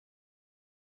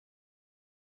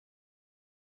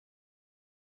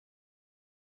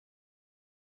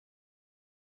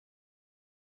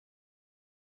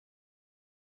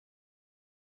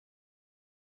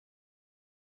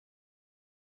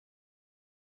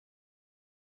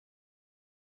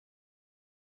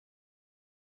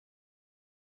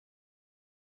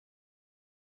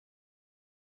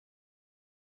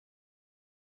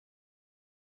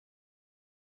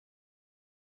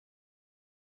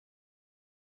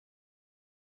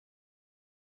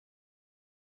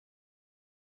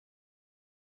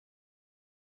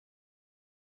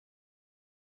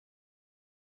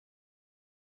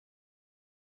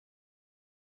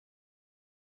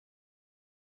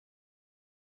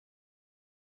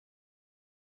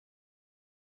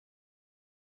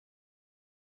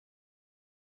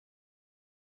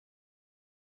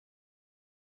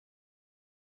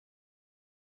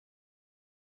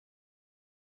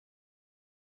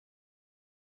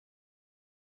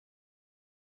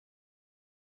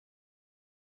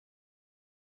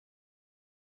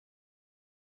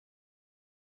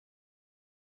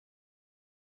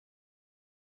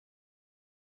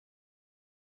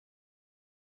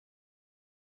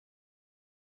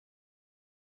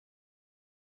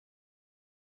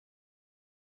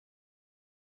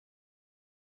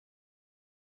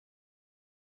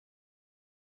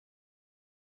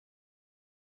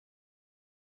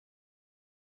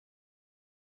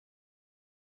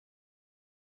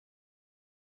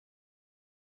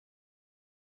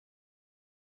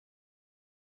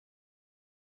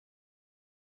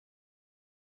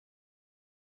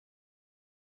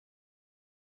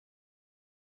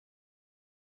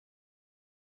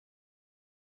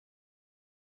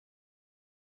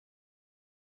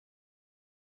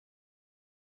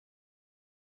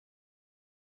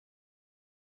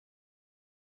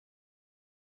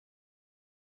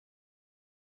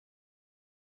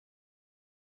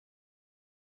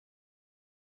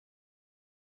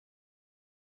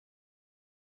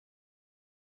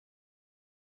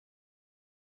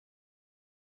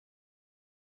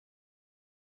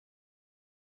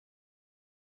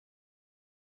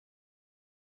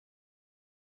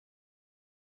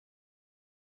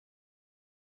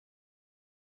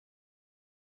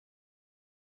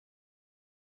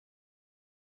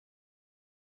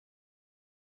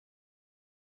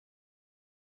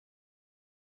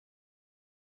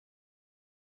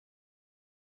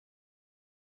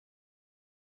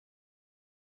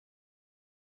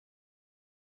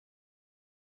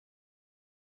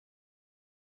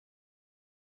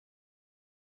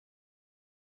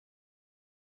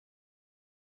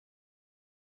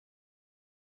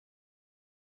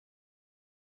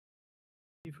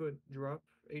foot drop,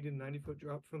 80 to 90-foot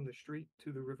drop from the street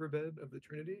to the riverbed of the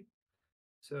Trinity.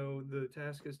 So the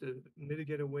task is to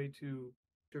mitigate a way to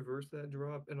traverse that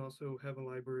drop and also have a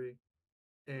library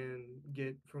and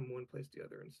get from one place to the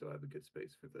other and still have a good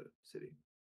space for the city.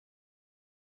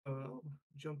 I'll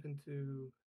jump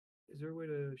into. Is there a way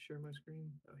to share my screen?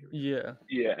 Oh, here we go.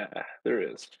 Yeah. Yeah, there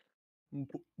is.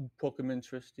 Pokemon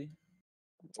Tristy.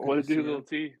 What to to do, see little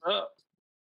you. T?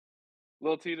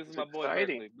 Little T, this is It's my boy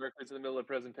exciting. Berkley. Berkley's in the middle of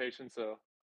presentation, so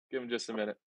give him just a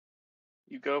minute.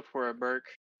 You go for it, Burke.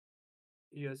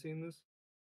 You guys seen this?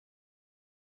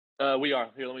 We are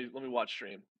here. Let me watch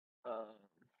stream. I'm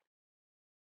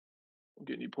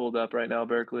getting you pulled up right now,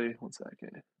 Berkley. 1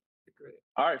 second. Great.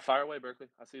 All right, fire away, Berkley.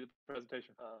 I see the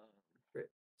presentation. Great.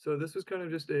 So this was kind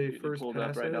of just a first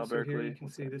pass at it. So here you can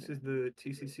see this is the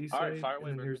TCC site, and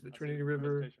then here's the Trinity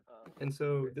River. And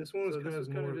so this one was kind of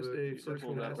more of a first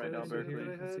pass at it. So here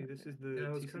you can see this is the I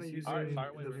was kind of using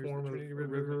the form of a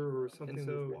river or something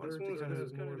with water to kind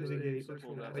of mitigate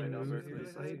how you move through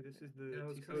the site.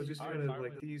 So just kind of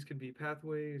like these could be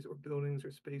pathways or buildings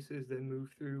or spaces that move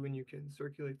through, and you can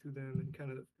circulate through them and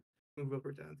kind of move up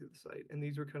or down through the site. And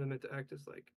these were kind of meant to act as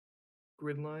like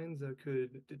grid lines that could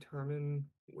determine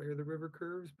where the river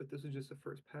curves, but this is just a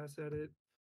first pass at it.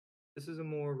 This is a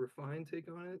more refined take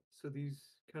on it. So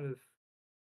these kind of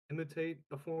imitate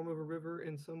a form of a river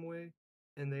in some way,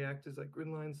 and they act as like grid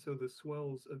lines. So the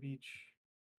swells of each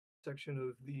section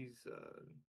of these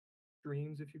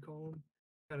streams, if you call them,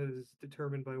 kind of is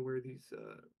determined by where these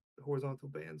horizontal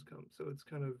bands come. So it's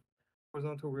kind of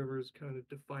horizontal rivers kind of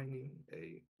defining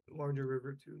a larger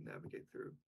river to navigate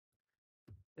through.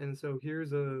 And so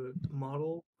here's a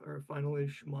model or a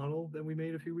final-ish model that we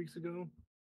made a few weeks ago.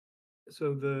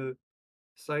 So the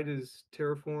site is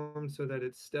terraformed so that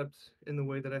it's stepped in the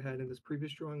way that I had in this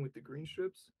previous drawing with the green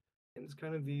strips. And it's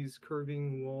kind of these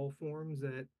curving wall forms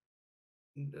that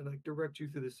like direct you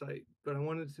through the site. But I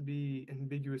wanted it to be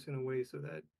ambiguous in a way so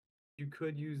that you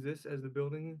could use this as the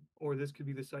building, or this could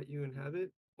be the site you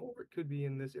inhabit, or it could be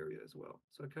in this area as well.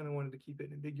 So I kind of wanted to keep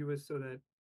it ambiguous so that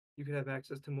you could have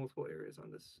access to multiple areas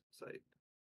on this site.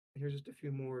 Here's just a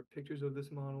few more pictures of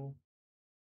this model.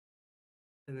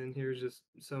 And then here's just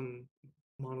some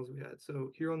models we had.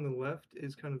 So here on the left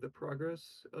is kind of the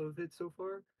progress of it so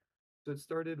far. So it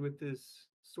started with this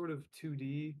sort of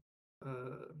 2D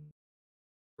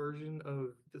version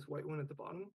of this white one at the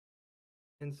bottom.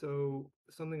 And so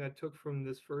something I took from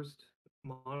this first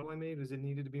model I made was it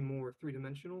needed to be more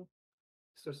three-dimensional.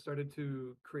 So I started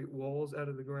to create walls out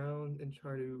of the ground and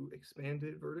try to expand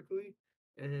it vertically.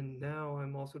 And now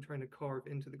I'm also trying to carve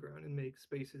into the ground and make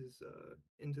spaces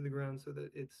into the ground so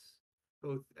that it's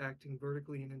both acting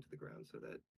vertically and into the ground so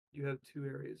that you have two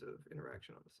areas of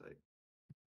interaction on the site.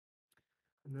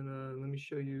 And then let me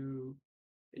show you.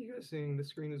 Are you guys seeing the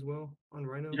screen as well on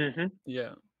Rhino?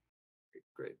 Yeah.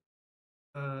 Great.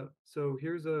 So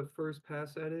here's a first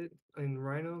pass at it in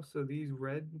Rhino. So these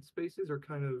red spaces are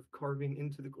kind of carving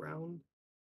into the ground,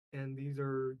 and these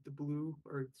are the blue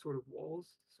are sort of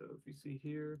walls. So if you see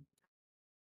here,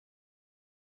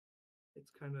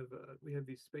 it's kind of we have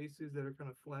these spaces that are kind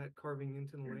of flat carving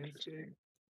into the landscape,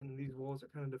 and these walls are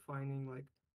kind of defining like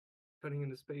cutting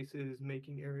into spaces,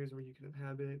 making areas where you can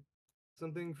inhabit.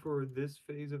 Something for this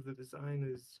phase of the design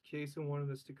is Chiesa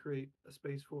wanted us to create a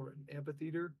space for an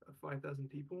amphitheater of 5,000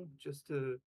 people just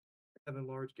to have a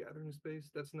large gathering space.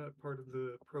 That's not part of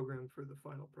the program for the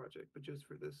final project, but just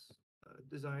for this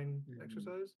design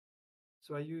exercise.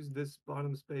 So I use this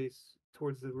bottom space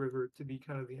towards the river to be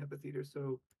kind of the amphitheater.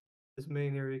 So this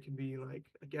main area can be like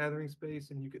a gathering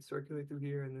space and you could circulate through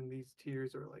here. And then these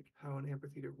tiers are like how an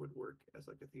amphitheater would work as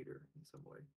like a theater in some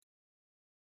way.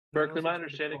 Berkley, am I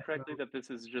understanding correctly that this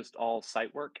is just all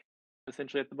site work,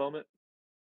 essentially, at the moment?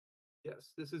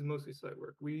 Yes, this is mostly site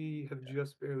work. We have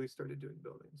just barely started doing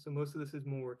building. So most of this is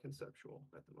more conceptual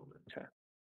at the moment. Okay.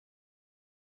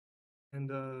 And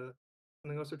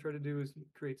something I also try to do is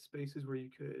create spaces where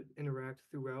you could interact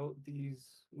throughout these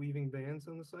weaving bands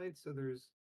on the site. So there's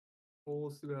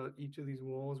holes throughout each of these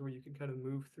walls where you can kind of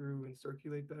move through and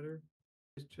circulate better,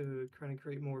 just to kind of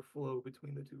create more flow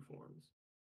between the two forms.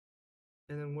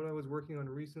 And then what I was working on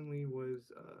recently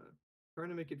was trying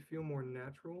to make it feel more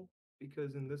natural,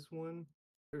 because in this one,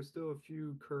 there's still a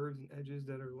few curves and edges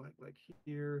that are like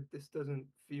here. This doesn't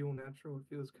feel natural. It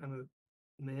feels kind of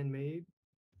man-made.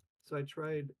 So I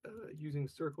tried using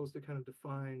circles to kind of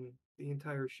define the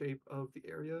entire shape of the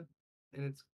area, and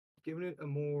it's given it a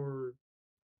more,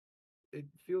 it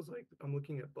feels like I'm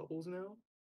looking at bubbles now,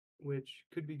 which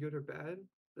could be good or bad,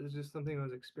 but it's just something I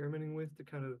was experimenting with to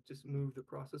kind of just move the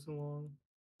process along.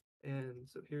 And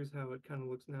so here's how it kind of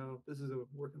looks now. This is a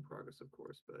work in progress, of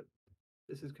course, but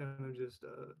this is kind of just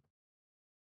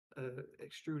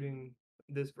extruding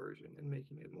this version and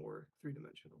making it more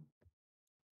three-dimensional.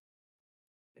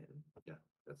 And yeah,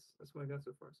 that's what I got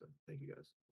so far. So thank you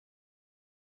guys.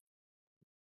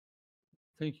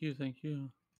 Thank you. Thank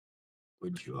you.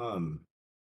 Would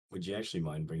you actually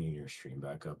mind bringing your stream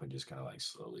back up and just kind of like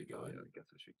slowly going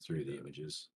through the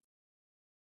images?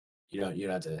 You don't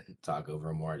have to talk over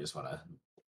them more. I just want to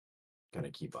kind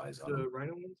of keep eyes on The them.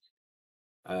 Rhino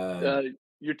ones?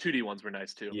 Your 2D ones were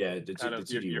nice too. Yeah, the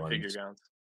 2D your ones. figure grounds.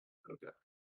 Okay.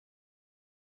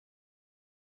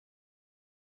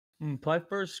 My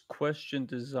first question,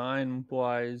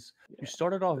 design-wise, you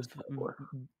started off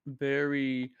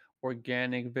very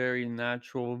organic, very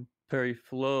natural, very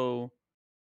flow,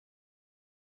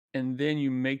 and then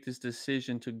you make this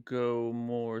decision to go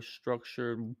more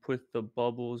structured with the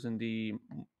bubbles and the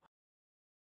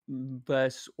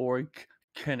less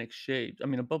organic shapes. I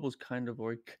mean, a bubble's kind of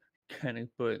organic,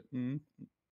 but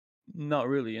not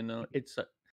really. It's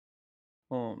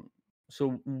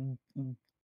so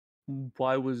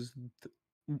why was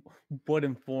what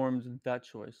informed that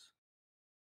choice?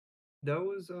 That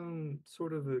was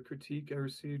sort of a critique I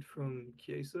received from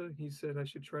Chiesa. He said I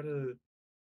should try to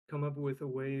come up with a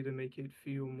way to make it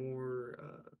feel more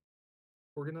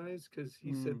organized, because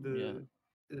he said the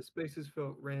spaces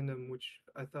felt random, which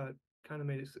I thought kind of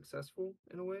made it successful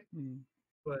in a way.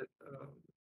 But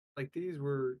like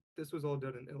this was all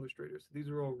done in Illustrator, so these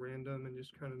were all random and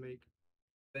just kind of make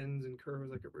bends and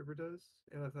curves like a river does,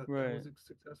 and I thought that was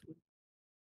successful.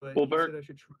 But he said I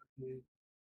should try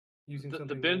using something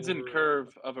the bends more, and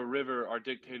curve of a river are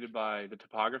dictated by the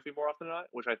topography more often than not,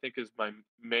 which I think is my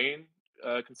main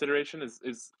consideration.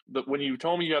 Is that when you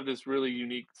told me you have this really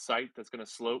unique site that's going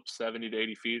to slope 70 to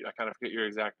 80 feet, I kind of forget your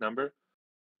exact number.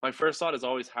 My first thought is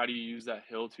always, how do you use that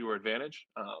hill to your advantage?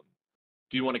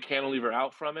 Do you want to cantilever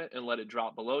out from it and let it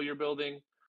drop below your building?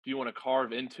 Do you want to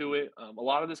carve into it? A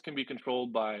lot of this can be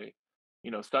controlled by,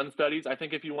 sun studies. I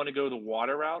think if you want to go the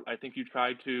water route, I think you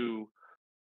try to,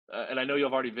 and I know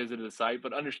you've already visited the site,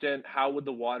 but understand how would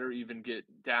the water even get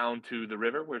down to the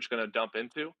river where it's going to dump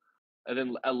into, and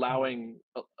then allowing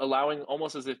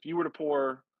almost as if you were to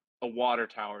pour a water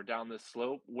tower down this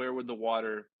slope, where would the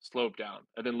water slope down,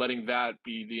 and then letting that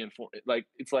be the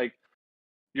it's like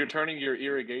you're turning your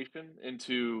irrigation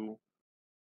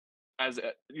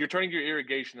you're turning your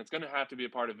irrigation that's going to have to be a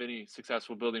part of any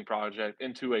successful building project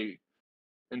into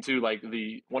like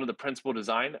the one of the principal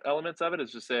design elements of it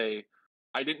is to say,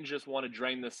 I didn't just want to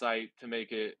drain the site to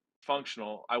make it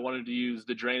functional. I wanted to use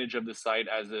the drainage of the site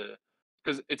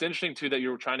because it's interesting too that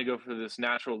you're trying to go for this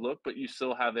natural look, but you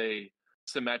still have a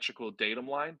symmetrical datum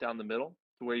line down the middle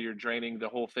to where you're draining the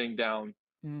whole thing down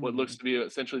what looks to be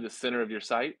essentially the center of your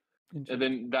site. And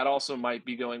then that also might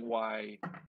be going why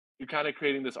you're kind of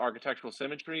creating this architectural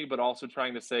symmetry, but also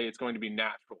trying to say it's going to be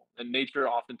natural. And nature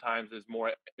oftentimes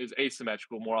is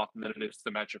asymmetrical more often than it is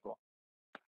symmetrical.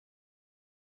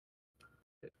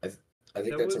 I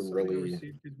think that's a really.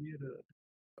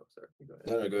 Oh, sorry. Go ahead.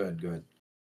 No, go ahead.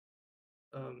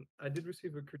 I did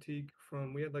receive a critique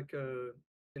we had like a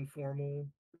informal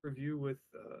review with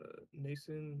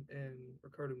Nason and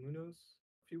Ricardo Munoz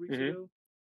a few weeks ago.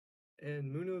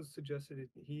 And Munoz suggested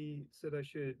he said I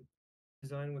should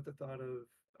design with the thought of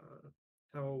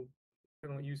how,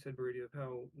 kind of what you said, Brady, of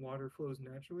how water flows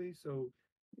naturally. So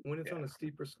when it's on a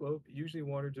steeper slope, usually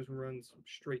water just runs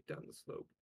straight down the slope.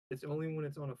 It's only when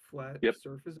it's on a flat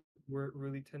surface where it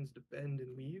really tends to bend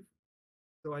and weave.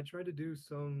 So I tried to do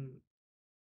some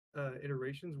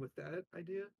iterations with that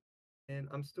idea, and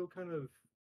I'm still kind of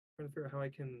trying to figure out how I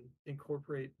can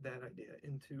incorporate that idea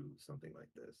into something like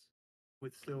this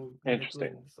with still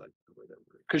interesting,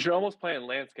 because you're almost playing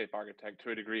landscape architect to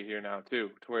a degree here now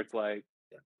too, to where it's like,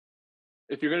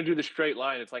 if you're going to do the straight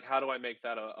line, it's like, how do I make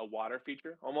that a water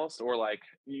feature almost? Or like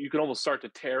you could almost start to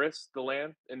terrace the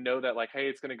land and know that like, hey,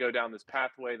 it's going to go down this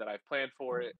pathway that I've planned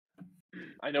for it.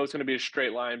 I know it's going to be a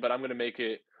straight line, but I'm going to make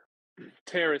it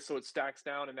terrace so it stacks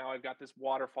down, and now I've got this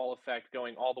waterfall effect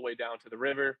going all the way down to the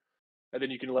river. And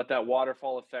then you can let that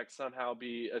waterfall effect somehow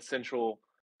be a central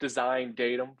design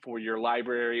datum for your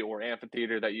library or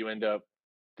amphitheater that you end up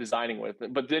designing with.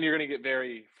 But then you're going to get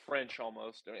very French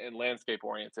almost and landscape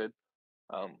oriented.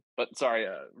 But sorry,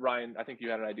 Ryan, I think you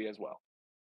had an idea as well.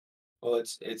 Well,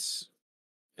 it's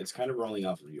kind of rolling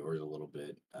off of yours a little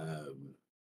bit.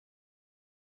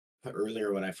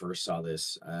 Earlier when I first saw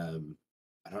this, I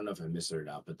don't know if I missed it or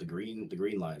not, but the green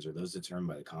lines, are those determined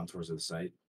by the contours of the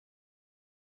site?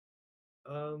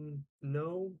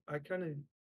 No, I kind of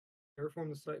terraform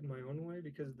the site in my own way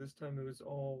because this time it was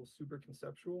all super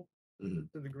conceptual.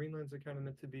 So the green lines are kind of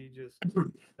meant to be just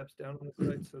steps down on the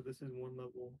site. So this is one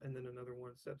level and then another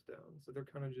one steps down. So they're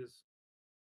kind of just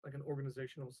like an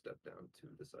organizational step down to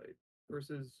the site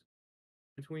versus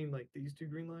between like these two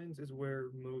green lines is where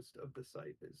most of the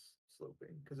site is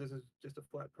sloping because this is just a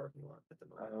flat parking lot at the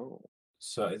moment. Oh.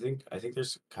 So I think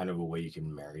there's kind of a way you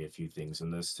can marry a few things in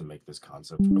this to make this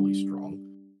concept really strong.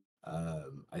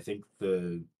 I think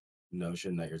the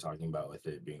notion that you're talking about with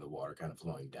it being the water kind of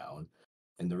flowing down,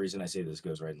 and the reason I say this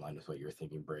goes right in line with what you're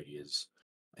thinking, Brady, is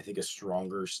I think a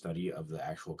stronger study of the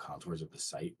actual contours of the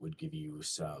site would give you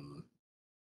some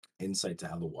insight to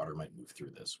how the water might move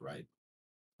through this, right?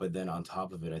 But then on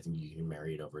top of it, I think you can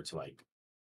marry it over to like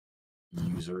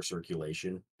user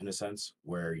circulation in a sense,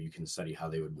 where you can study how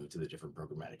they would move to the different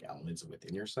programmatic elements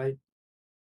within your site.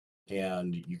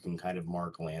 And you can kind of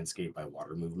mark landscape by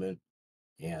water movement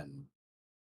and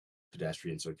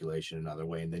pedestrian circulation another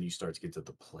way. And then you start to get to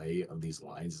the play of these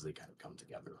lines as they kind of come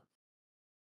together.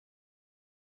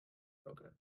 Okay.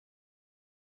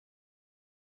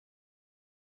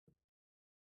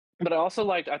 But I also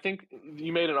liked, I think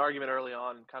you made an argument early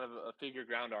on, kind of a figure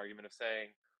ground argument of saying,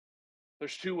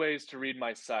 there's two ways to read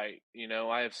my site. You know,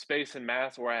 I have space and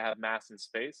mass, or I have mass and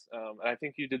space. And I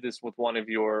think you did this with one of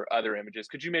your other images.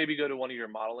 Could you maybe go to one of your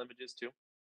model images too?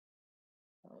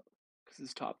 Because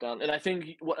it's top down. And I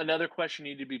think another question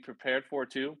you need to be prepared for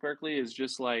too, Berkley, is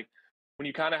just like when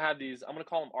you kind of have these, I'm going to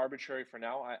call them arbitrary for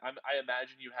now. I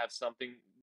imagine you have something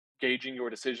gauging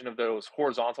your decision of those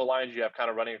horizontal lines you have kind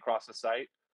of running across the site.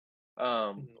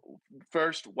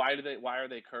 First, why are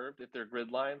they curved if they're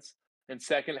grid lines? And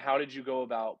second, how did you go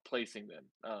about placing them?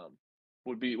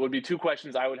 Would be two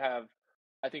questions I would have.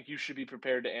 I think you should be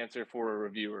prepared to answer for a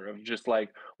reviewer of just like,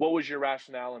 what was your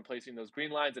rationale in placing those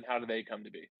green lines and how do they come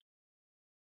to be?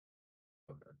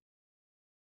 Okay.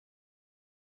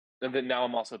 And then now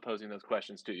I'm also posing those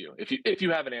questions to you, if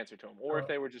you have an answer to them, or if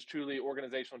they were just truly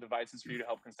organizational devices for you to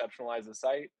help conceptualize the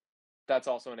site, that's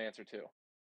also an answer too.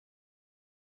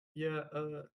 Yeah,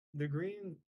 the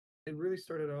green, it really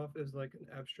started off as like an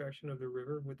abstraction of the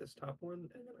river with this top one,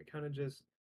 and then I kind of just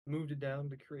moved it down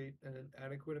to create an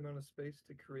adequate amount of space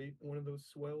to create one of those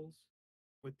swells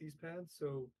with these paths.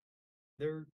 So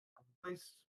they're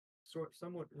placed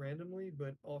somewhat randomly,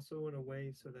 but also in a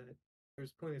way so that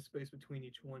there's plenty of space between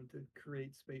each one to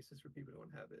create spaces for people to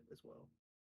inhabit as well.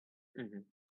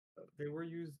 They were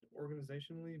used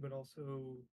organizationally, but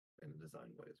also in a design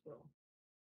way as well.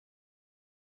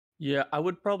 Yeah, I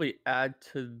would probably add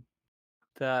to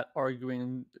that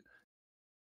arguing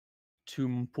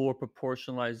to more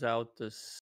proportionalize out the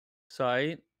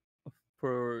site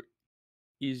for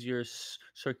easier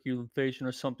circulation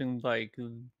or something like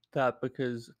that,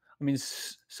 because I mean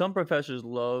some professors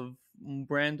love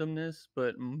randomness,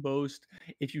 but most,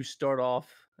 if you start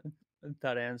off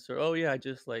that answer, oh yeah, I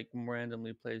just like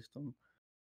randomly placed them,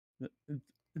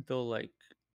 they'll like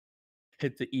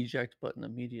hit the eject button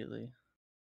immediately.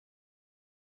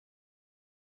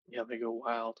 Yeah, they go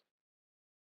wild.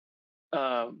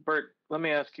 Bert, let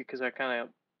me ask you, because I kind of,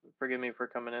 forgive me for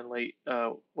coming in late.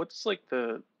 What's like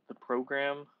the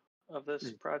program of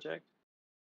this project?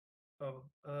 Oh,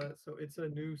 so it's a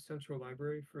new central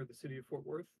library for the city of Fort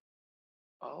Worth.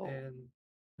 Oh. And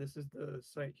this is the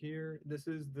site here. This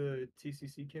is the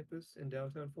TCC campus in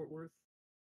downtown Fort Worth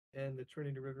and the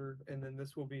Trinity River. And then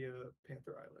this will be a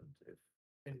Panther Island, if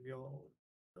any of y'all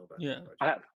know about that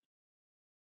project.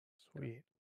 Sweet.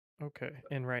 Okay.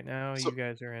 And right now you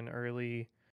guys are in early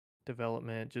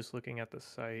development, just looking at the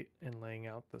site and laying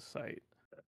out the site.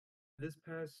 This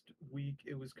past week,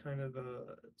 it was kind of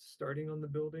starting on the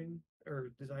building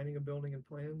or designing a building and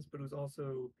plans, but it was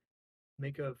also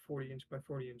make a 40-inch by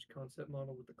 40-inch concept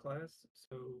model with the class.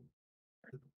 So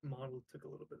the model took a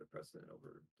little bit of precedent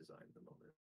over design at the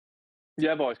moment.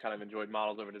 Yeah, I've always kind of enjoyed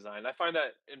models over design. I find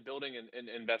that in building and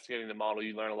investigating the model,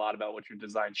 you learn a lot about what your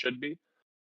design should be.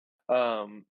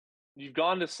 You've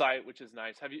gone to site, which is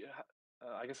nice. Have you?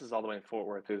 I guess this is all the way in Fort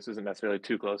Worth. This isn't necessarily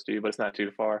too close to you, but it's not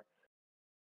too far.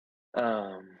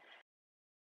 I'm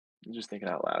just thinking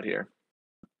out loud here.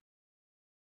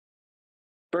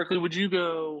 Berkley, would you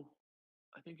go?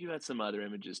 I think you had some other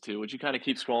images too. Would you kind of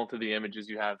keep scrolling through the images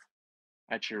you have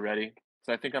at your ready?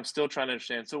 So I think I'm still trying to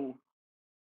understand. So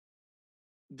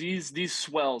these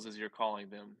swells, as you're calling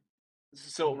them.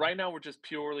 So right now we're just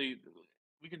purely,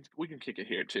 we can kick it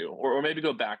here too, or maybe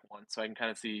go back one so I can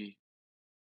kind of see.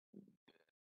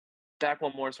 Back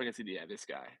one more so I can see this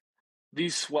guy.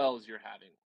 These swells you're having.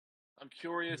 I'm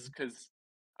curious because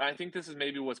I think this is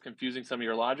maybe what's confusing some of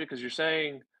your logic, because you're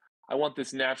saying I want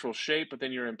this natural shape, but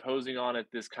then you're imposing on it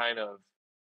this kind of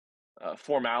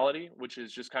formality, which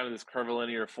is just kind of this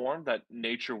curvilinear form that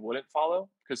nature wouldn't follow.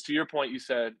 Because to your point, you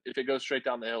said if it goes straight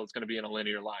down the hill, it's going to be in a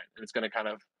linear line, and it's going to kind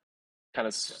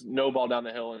of snowball down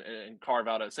the hill and carve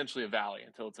out essentially a valley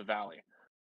until it's a valley.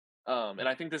 And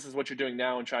I think this is what you're doing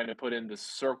now in trying to put in the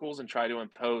circles and try to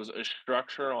impose a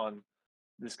structure on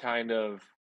this kind of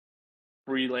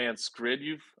freelance grid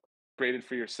you've created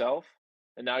for yourself.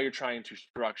 And now you're trying to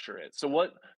structure it. So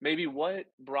what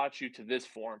brought you to this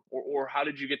form, or how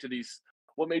did you get to these?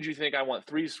 What made you think I want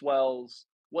 3 swells?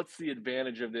 What's the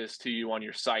advantage of this to you on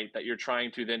your site that you're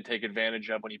trying to then take advantage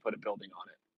of when you put a building on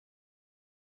it?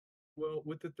 Well,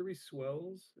 with the 3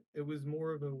 swells, it was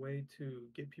more of a way to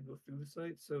get people through the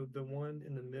site. So the one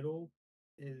in the middle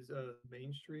is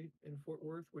Main Street in Fort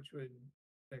Worth, which would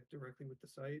connect directly with the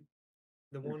site.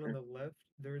 The one on the left,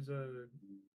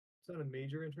 it's not a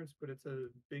major entrance, but it's a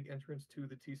big entrance to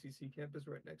the TCC campus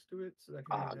right next to it. So that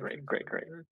can be an Great.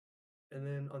 there. And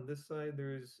then on this side,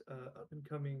 there's up and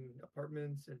coming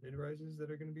apartments and mid-rises that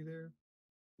are going to be there.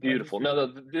 Beautiful. No,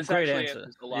 this Great actually answer.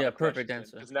 answers a lot of perfect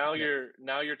questions. answer. Because now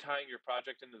you're tying your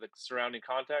project into the surrounding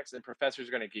context, and professors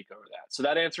are going to geek over that. So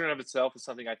that answer in of itself is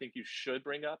something I think you should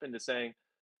bring up into saying,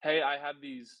 hey, I have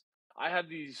these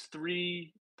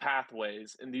 3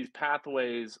 pathways, and these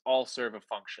pathways all serve a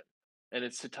function. And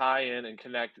it's to tie in and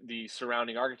connect the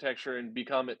surrounding architecture and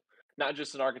become it not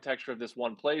just an architecture of this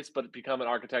one place, but become an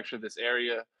architecture of this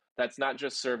area that's not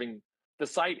just serving the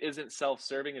site isn't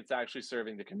self-serving, it's actually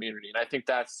serving the community. And I think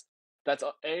that's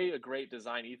a great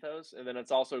design ethos, and then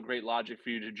it's also a great logic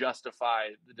for you to justify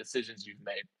the decisions you've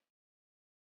made.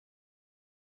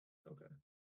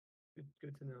 Okay.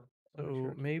 Good to know.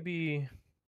 So maybe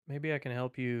I can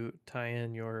help you tie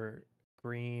in your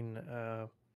green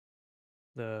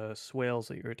the swales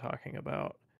that you were talking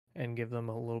about and give them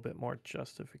a little bit more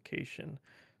justification.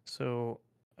 So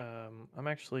I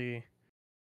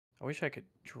wish I could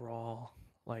draw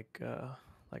like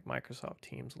Microsoft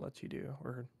Teams lets you do,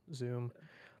 or Zoom.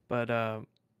 But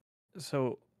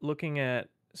so looking at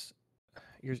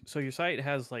your site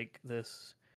has like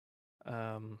this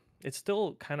it's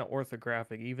still kind of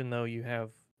orthographic even though you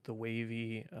have the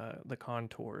wavy the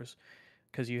contours,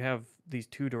 because you have these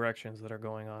 2 directions that are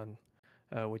going on,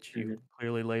 which you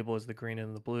clearly label as the green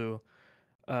and the blue.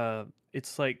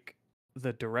 It's like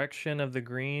the direction of the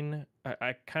green.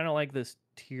 I kind of like this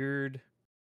tiered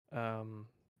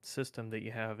system that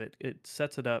you have. It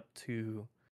sets it up to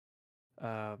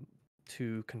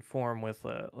conform with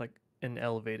like an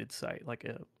elevated site, like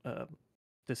a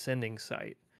descending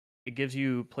site. It gives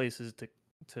you places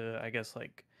to I guess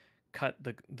like cut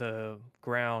the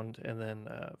ground and then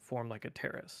form like a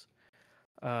terrace.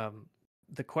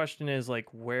 The question is like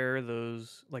where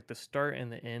those, like the start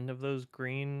and the end of those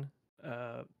green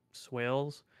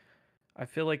swales. I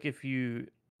feel like if you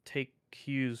take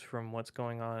cues from what's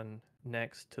going on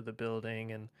next to the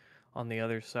building and on the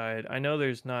other side, I know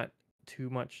there's not too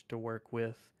much to work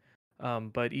with,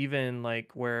 but even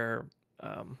like where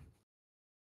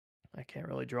I can't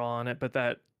really draw on it, but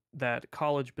that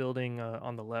college building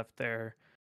on the left there,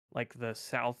 like the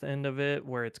south end of it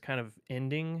where it's kind of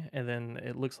ending, and then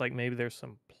it looks like maybe there's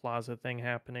some plaza thing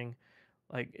happening,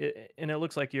 and it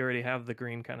looks like you already have the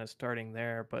green kind of starting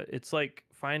there, but it's like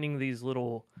finding these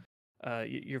little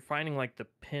you're finding like the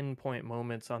pinpoint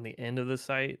moments on the end of the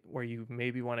site where you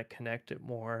maybe want to connect it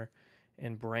more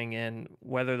and bring in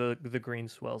whether the green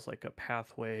swells like a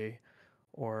pathway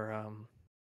or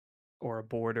a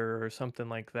border or something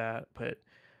like that, but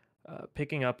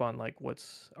picking up on like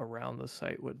what's around the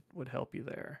site would help you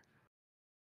there.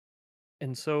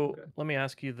 And so let me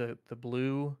ask you, the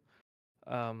blue,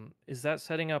 is that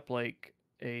setting up like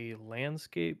a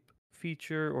landscape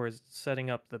feature, or is it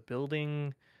setting up the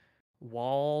building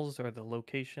walls or the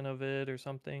location of it or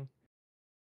something?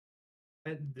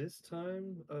 At this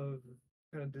time of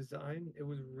kind of design, it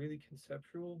was really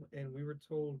conceptual, and we were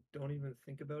told don't even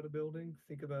think about a building,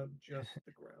 think about just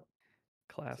the ground.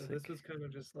 Classic. So this was kind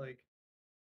of just like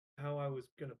how I was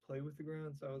gonna play with the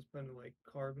ground. So I was planning to like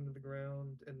carve into the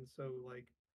ground, and so like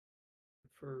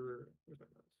for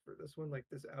this one, like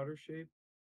this outer shape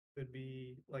would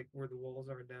be like where the walls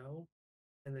are now,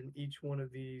 and then each one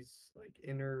of these like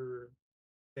inner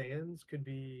bands could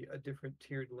be a different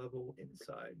tiered level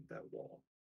inside that wall,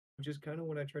 which is kind of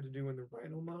what I tried to do in the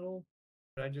Rhino model.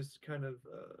 But I just kind of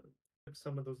took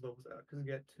some of those levels out because it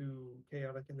got too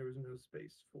chaotic and there was no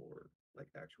space for like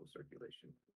actual circulation.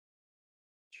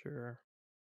 Sure.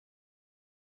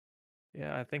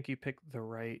 Yeah, I think you picked the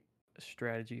right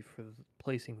strategy for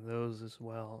placing those as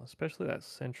well, especially that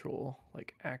central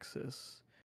like axis.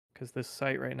 Because this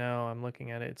site right now, I'm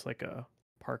looking at it, it's like a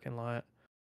parking lot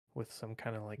with some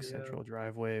kind of like central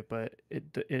driveway, but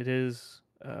it is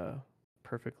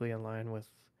perfectly in line with,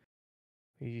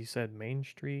 you said Main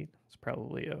Street. It's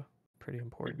probably a pretty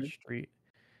important street.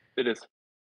 It is.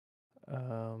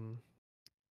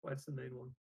 What's the main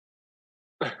one?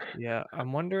 Yeah,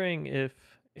 I'm wondering if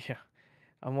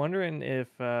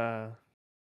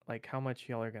like how much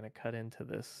y'all are gonna cut into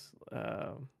this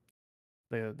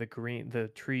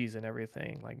the trees and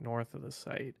everything like north of the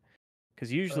site,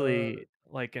 because usually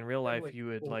like in real life you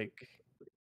would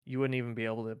you wouldn't even be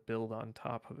able to build on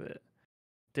top of it.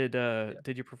 Did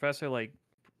your professor like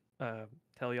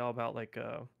tell y'all about like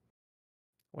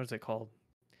what is it called?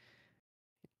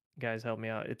 Guys, help me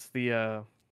out. It's the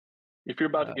if you're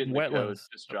about to get in the code, wetlands.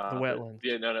 just drop The wetlands.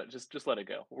 it. Yeah, no, just let it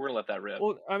go. We're gonna let that rip.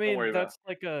 Well, I Don't mean, worry that's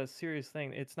like a serious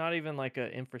thing. It's not even like a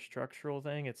infrastructural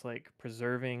thing. It's like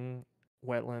preserving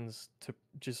wetlands to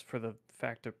just for the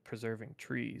fact of preserving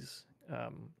trees. I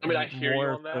mean, I hear you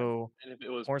on that. So, and if it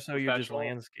was more so, you're just professional,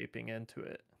 landscaping into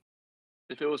it.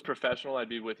 if it was professional, I'd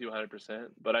be with you 100%.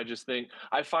 But I just think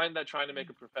I find that trying to make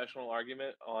a professional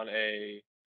argument on a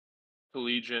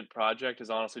collegiate project is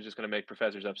honestly just going to make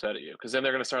professors upset at you, because then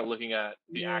they're going to start looking at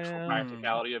the actual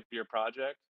practicality of your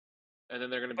project, and then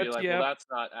they're going to be like, well, that's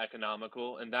not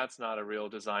economical, and that's not a real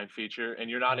design feature, and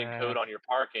you're not in code on your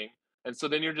parking. And so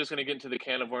then you're just going to get into the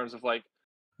can of worms of like,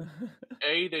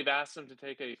 they've asked them to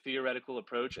take a theoretical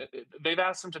approach. They've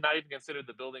asked them to not even consider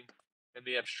the building and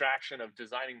the abstraction of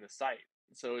designing the site.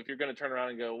 So if you're going to turn around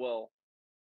and go, well,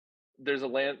 there's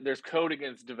code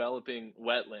against developing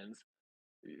wetlands,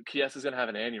 Kies is going to have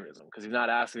an aneurysm because he's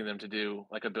not asking them to do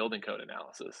like a building code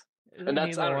analysis. Isn't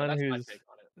he the one who's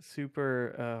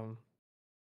super?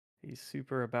 He's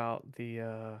super about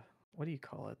the what do you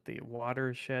call it? The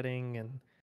water shedding, and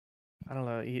I don't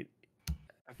know.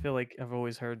 I feel like I've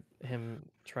always heard him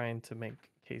trying to make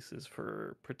cases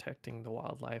for protecting the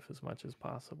wildlife as much as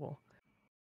possible.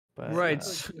 But right.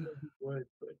 But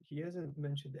he hasn't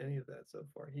mentioned any of that so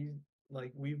far. He's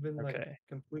like, we've been like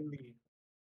completely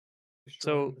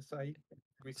destroying the site.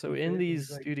 So in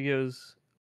these studios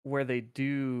where they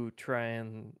do try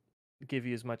and give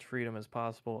you as much freedom as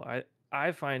possible,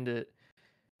 I find it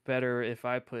better if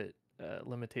I put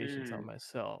limitations on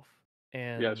myself.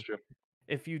 And yeah, that's true.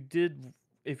 If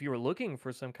you were looking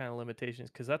for some kind of limitations,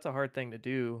 because that's a hard thing to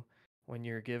do when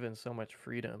you're given so much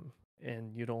freedom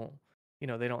and you don't,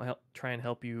 they don't try and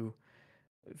help you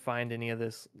find any of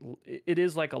this. It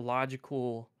is like a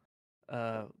logical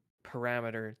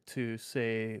parameter to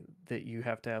say that you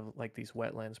have to have like these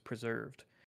wetlands preserved.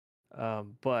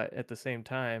 But at the same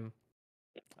time,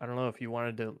 I don't know, if you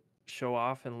wanted to show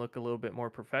off and look a little bit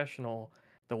more professional,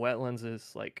 the wetlands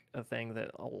is like a thing that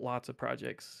lots of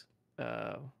projects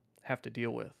have to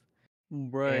deal with.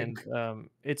 Right. And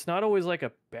it's not always like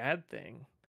a bad thing.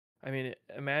 I mean,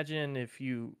 imagine if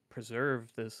you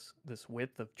preserve this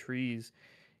width of trees,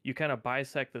 you kind of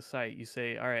bisect the site. You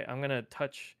say, all right, I'm going to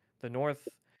touch the north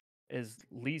as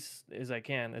least as I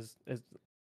can, as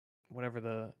whatever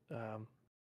the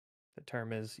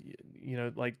term is,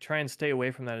 like try and stay away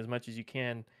from that as much as you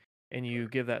can, and you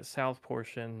give that south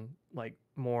portion like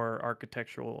more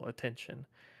architectural attention.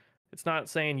 It's not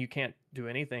saying you can't do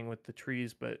anything with the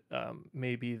trees, but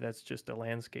maybe that's just a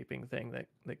landscaping thing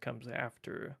that comes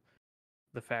after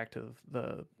the fact of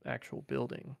the actual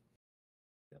building.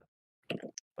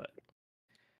 But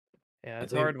yeah,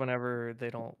 it's hard whenever they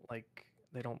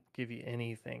don't give you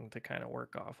anything to kind of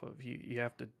work off of. You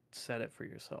have to set it for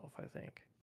yourself, I think.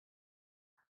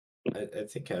 I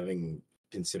think having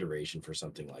consideration for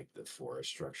something like the forest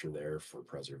structure there for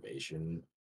preservation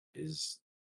is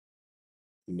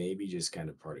maybe just kind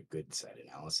of part of good site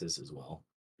analysis as well,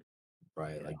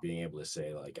 right? Yeah. Like being able to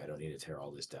say, like, I don't need to tear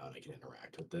all this down, I can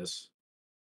interact with this.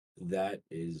 That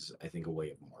is, I think, a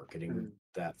way of marketing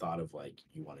that thought of like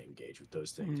you want to engage with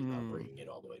those things without bringing it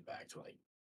all the way back to like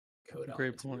code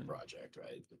elements of your project,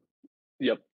 right?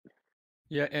 Yep.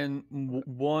 Yeah, and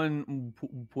one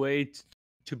way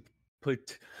to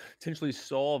potentially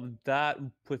solve that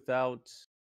without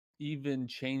even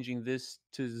changing this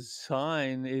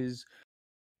design is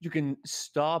you can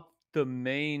stop the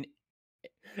main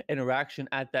interaction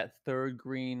at that third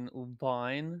green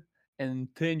line, and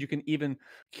then you can even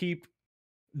keep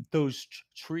those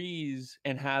trees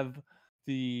and have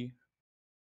the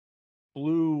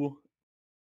blue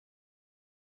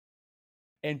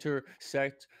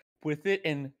intersect with it,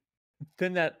 and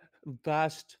then that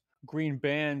vast green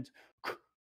band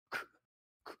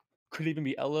could even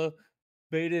be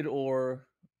elevated or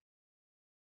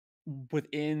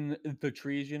within the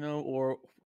trees, or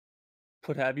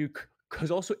what have you,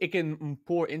 because also it can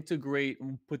more integrate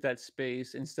with that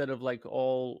space instead of like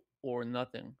all or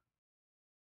nothing?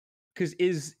 Because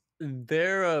is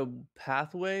there a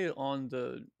pathway on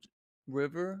the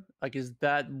river? Like, is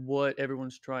that what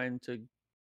everyone's trying to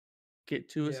get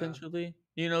to essentially?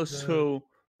 So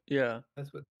yeah.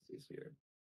 That's what this is here.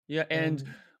 Yeah, and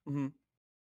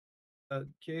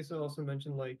Chiesa also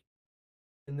mentioned like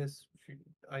in this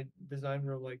design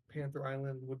where like Panther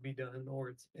Island would be done or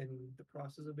it's in the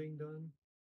process of being done.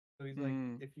 So he's like,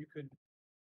 if you could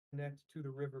connect to the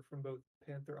river from both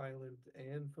Panther Island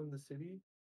and from the city,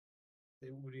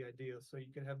 it would be ideal. So you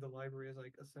could have the library as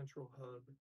like a central hub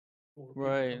for people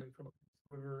coming from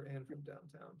the river and from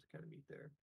downtown to kind of meet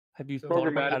there. Have you thought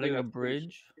about adding a that's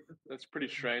bridge? That's pretty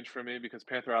strange for me because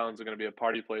Panther Islands are going to be a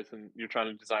party place and you're trying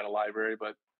to design a library,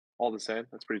 but all the same,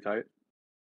 that's pretty tight.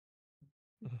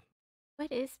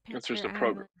 What is Panther It's just a Island?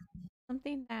 program.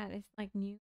 Something that is like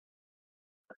new.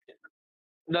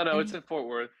 No, it's in Fort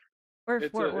Worth.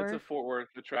 It's a Fort Worth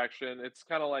attraction. It's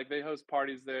kind of like they host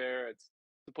parties there. It's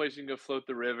the place you can go float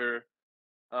the river.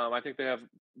 I think they have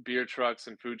beer trucks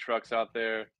and food trucks out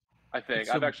there. I've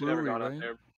actually never gone out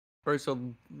there. Or it's a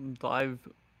live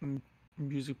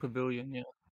music pavilion, yeah.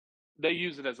 They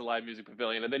use it as a live music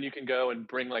pavilion, and then you can go and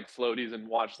bring like floaties and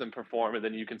watch them perform, and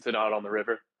then you can sit out on the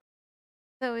river.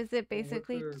 So is it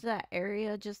basically that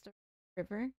area just a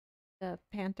river, the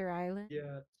Panther Island?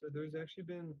 Yeah, so there's actually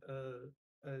been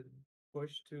a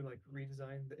push to like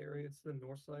redesign the area. It's the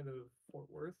north side of Fort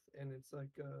Worth, and it's like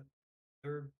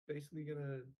they're basically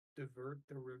gonna divert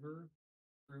the river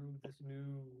through this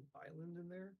new island in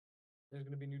there. There's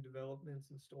gonna be new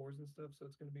developments and stores and stuff, so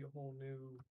it's gonna be a whole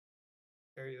new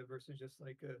area versus just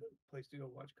like a place to go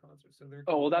watch concerts. So they're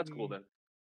that's cool then.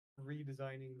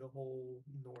 Redesigning the whole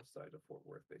north side of Fort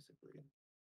Worth basically.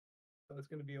 So it's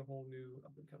going to be a whole new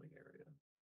up and coming area.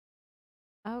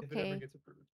 Okay. If it ever gets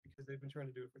approved, because they've been trying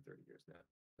to do it for 30 years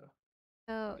now.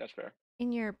 So that's fair.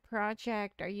 In your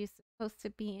project, are you supposed to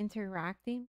be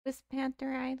interacting with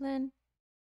Panther Island?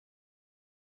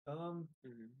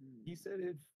 He said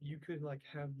if you could like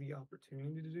have the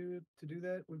opportunity to do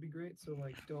that would be great. So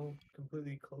like don't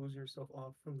completely close yourself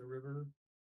off from the river.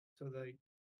 So like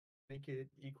make it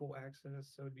equal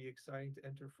access. So it'd be exciting to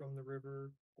enter from the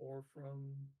river or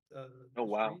from the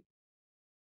street.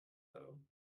 So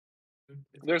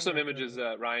there's some images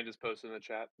that Ryan just posted in the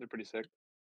chat. They're pretty sick.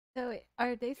 So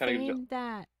are they saying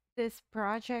that this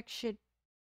project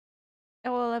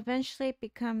will eventually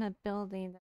become a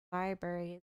building, the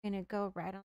library? Is it going to go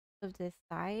right on top of this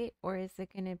site, or is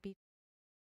it going to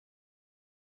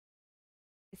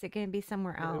be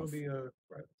somewhere else? It'll be right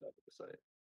on top of the site.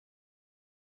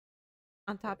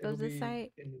 On top of the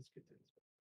site? In this contained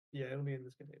space. Yeah, it'll be in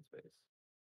this contained space.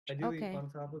 Ideally on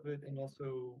top of it and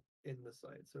also in the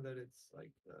site so that it's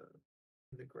like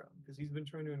in the ground. Because he's been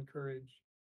trying to encourage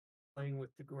playing with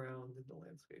the ground and the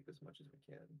landscape as much as we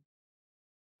can.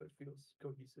 So it feels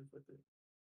cohesive with it.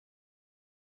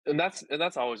 And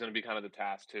that's always going to be kind of the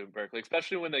task too, Berkeley,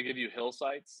 especially when they give you hill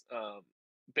sites.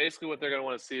 Basically what they're going to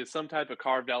want to see is some type of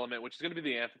carved element, which is going to be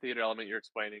the amphitheater element you're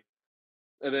explaining.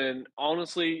 And then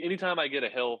honestly, anytime I get a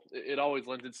hill, it always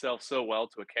lends itself so well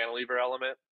to a cantilever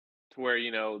element to where,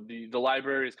 the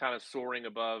library is kind of soaring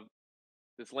above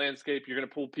this landscape. You're going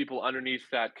to pull people underneath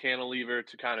that cantilever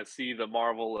to kind of see the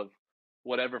marvel of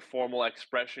whatever formal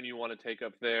expression you want to take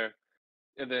up there.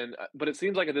 And then, but it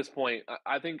seems like at this point,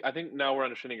 I think now we're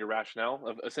understanding your rationale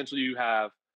of essentially you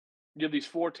have these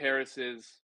 4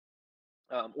 terraces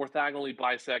orthogonally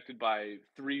bisected by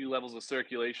 3 levels of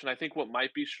circulation. I think what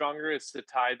might be stronger is to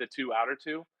tie the 2 outer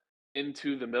 2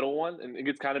 into the middle one, and it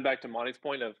gets kind of back to Monty's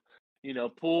point of,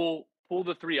 pull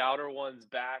the 3 outer ones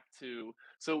back to.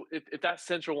 So if that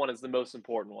central one is the most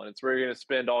important one, it's where you're going to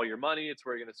spend all your money. It's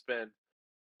where you're going to spend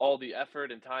all the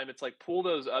effort and time. It's like pull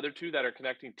those other 2 that are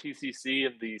connecting TCC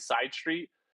and the side street,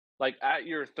 like at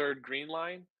your 3rd green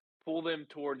line, pull them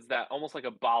towards that almost like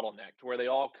a bottleneck to where they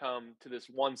all come to this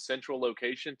one central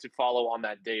location to follow on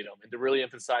that datum and to really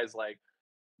emphasize like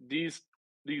these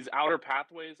outer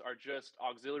pathways are just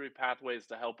auxiliary pathways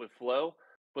to help with flow,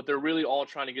 but they're really all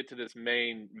trying to get to this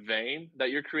main vein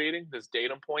that you're creating, this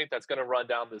datum point that's going to run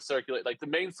down the circulate. Like the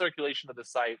main circulation of the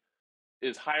site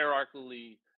is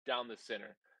hierarchically down the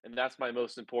center. And that's my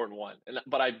most important one.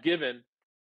 But I've given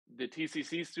the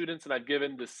TCC students and I've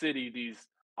given the city these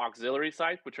auxiliary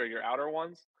sites, which are your outer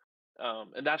ones.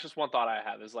 And that's just one thought I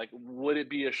have is like, would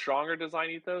it be a stronger design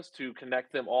ethos to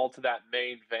connect them all to that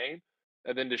main vein?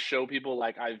 And then to show people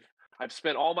like I've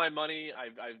spent all my money.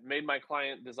 I've made my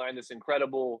client design this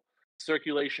incredible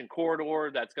circulation corridor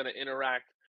that's going to interact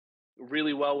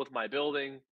really well with my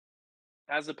building,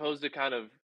 as opposed to kind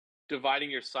of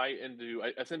dividing your site into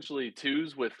essentially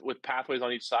twos with pathways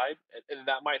on each side, and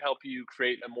that might help you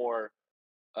create a more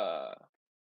a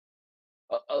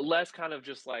less kind of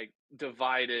just like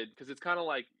divided, because it's kind of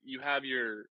like you have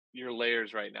your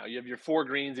layers right now. You have your 4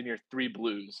 greens and your 3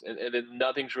 blues, and then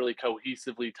nothing's really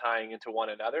cohesively tying into one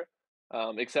another,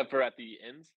 except for at the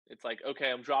ends. It's like,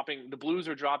 okay, the blues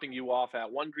are dropping you off at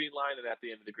one green line and at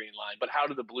the end of the green line, but how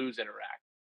do the blues interact?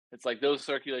 It's like those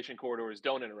circulation corridors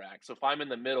don't interact. So if I'm in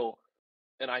the middle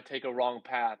and I take a wrong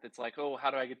path, it's like, oh,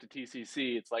 how do I get to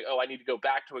TCC? It's like, oh, I need to go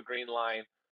back to a green line,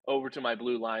 over to my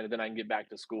blue line, and then I can get back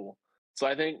to school. So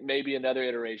I think maybe another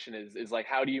iteration is like,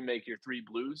 how do you make your 3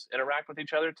 blues interact with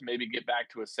each other to maybe get back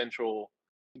to your central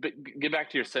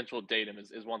datum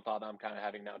is one thought I'm kind of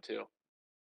having now too.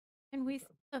 Can we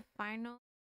see the final?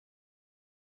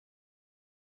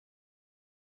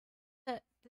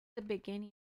 The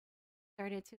beginning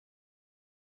started to.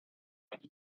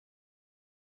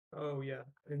 Oh yeah,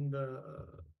 in the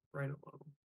Rhino model.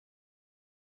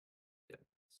 Yeah,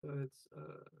 so it's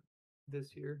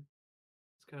this here.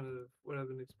 It's kind of what I've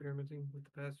been experimenting with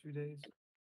the past few days,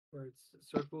 where it's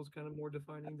circles kind of more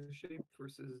defining the shape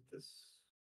versus this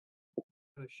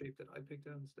kind of shape that I picked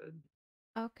out instead.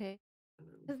 Okay.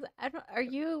 Because are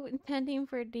you intending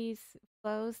for these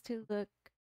flows to look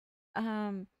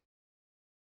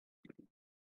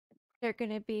they're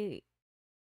gonna be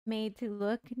made to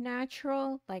look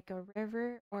natural like a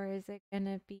river, or is it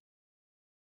gonna be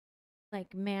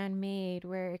like man-made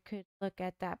where it could look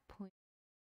at that point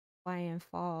Hawaiian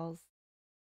Falls,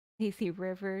 you see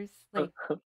rivers like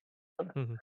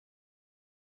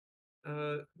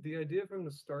the idea from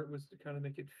the start was to kind of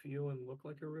make it feel and look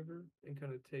like a river, and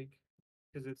kind of take,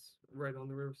 because it's right on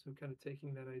the river, so kind of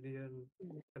taking that idea and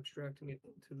abstracting it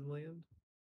into the land.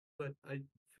 But I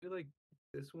feel like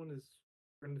this one is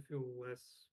starting to feel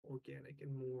less organic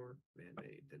and more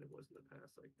man-made than it was in the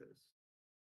past like this.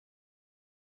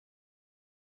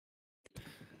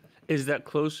 Is that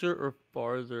closer or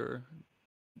farther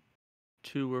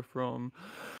to or from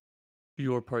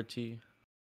your party?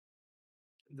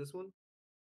 This one?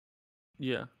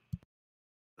 Yeah.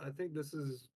 I think this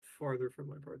is farther from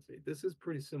my party. This is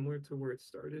pretty similar to where it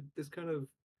started. This kind of,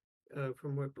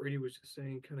 from what Brady was just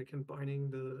saying, kind of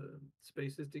combining the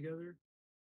spaces together.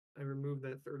 I removed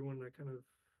that third one. I kind of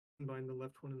combined the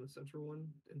left one and the central one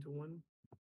into one.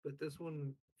 But this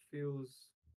one feels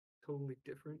totally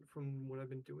different from what I've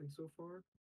been doing so far.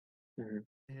 And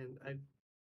I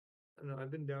don't know,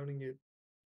 I've been doubting it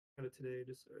kind of today,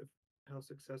 just how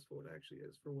successful it actually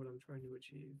is for what I'm trying to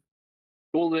achieve.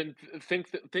 Well, then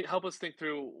help us think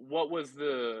through what was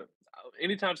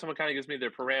anytime someone kind of gives me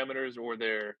their parameters or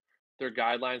their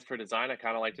guidelines for design, I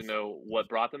kind of like to know what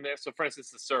brought them there. So for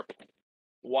instance, the circle,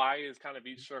 why is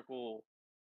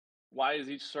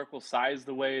each circle sized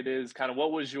the way it is? Kind of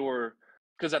what was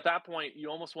because at that point you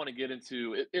almost want to get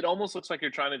into it almost looks like you're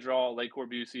trying to draw Le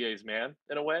Corbusier's man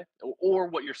in a way, or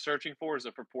what you're searching for is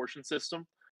a proportion system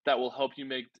that will help you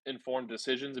make informed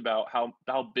decisions about how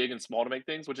big and small to make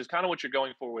things, which is kind of what you're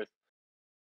going for with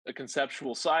a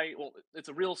conceptual site. Well, it's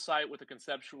a real site with a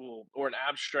conceptual or an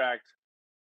abstract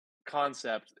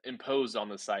concept imposed on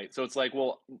the site. So it's like,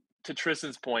 well, to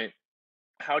Tristin's point,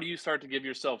 how do you start to give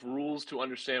yourself rules to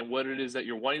understand what it is that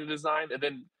you're wanting to design, and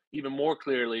then even more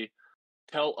clearly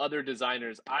tell other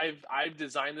designers, I've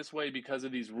designed this way because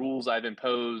of these rules I've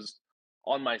imposed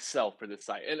on myself for this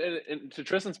site. And to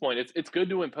Tristin's point, it's good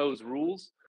to impose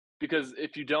rules, because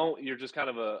if you don't, you're just kind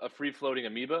of a free floating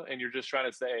amoeba, and you're just trying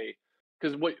to say,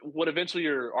 because what eventually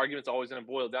your argument's always going to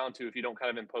boil down to, if you don't kind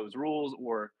of impose rules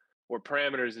or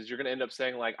parameters, is you're going to end up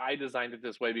saying like, I designed it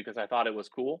this way because I thought it was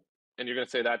cool, and you're going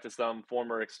to say that to some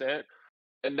form or extent,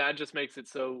 and that just makes it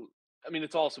so. I mean,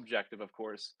 it's all subjective, of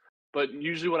course, but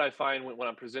usually what I find when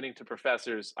I'm presenting to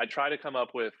professors, I try to come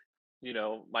up with,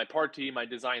 my party, my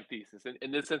design thesis. And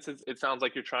in this instance, it sounds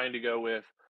like you're trying to go with,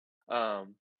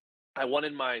 I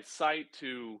wanted my site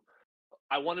to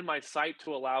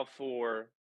allow for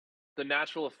the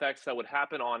natural effects that would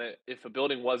happen on it if a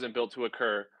building wasn't built to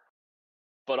occur,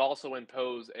 but also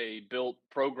impose a built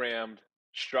programmed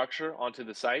structure onto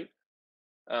the site.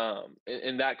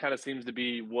 And that kind of seems to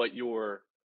be what your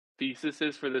thesis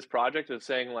is for this project, of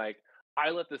saying like, I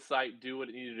let the site do what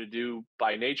it needed to do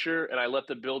by nature, and I let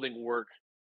the building work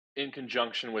in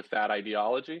conjunction with that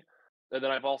ideology. And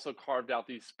then I've also carved out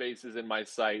these spaces in my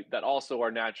site that also are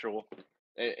natural,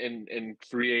 and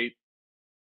create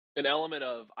an element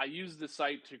of, I use the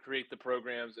site to create the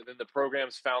programs, and then the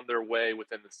programs found their way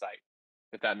within the site,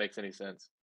 if that makes any sense.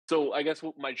 So I guess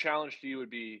my challenge to you would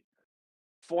be,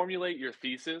 formulate your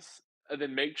thesis and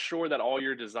then make sure that all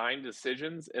your design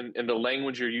decisions and the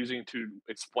language you're using to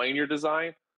explain your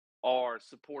design are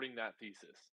supporting that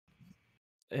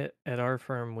thesis. At our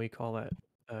firm, we call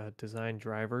that design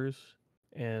drivers,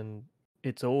 and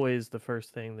it's always the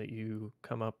first thing that you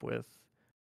come up with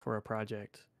for a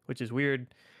project, which is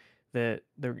weird that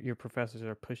your professors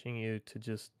are pushing you to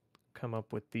just come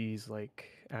up with these like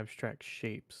abstract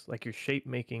shapes, like you're shape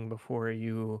making before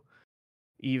you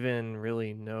even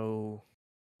really know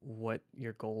what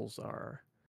your goals are.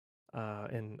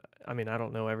 And I mean, I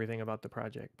don't know everything about the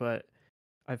project, but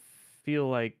I feel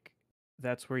like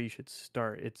that's where you should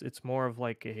start. It's more of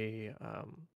like a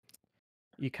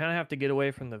you kind of have to get away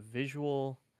from the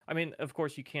visual. I mean, of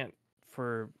course, you can't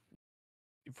for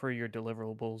your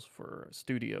deliverables for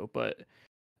studio, but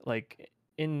like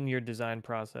in your design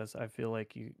process, I feel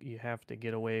like you have to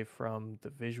get away from the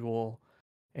visual,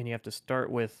 and you have to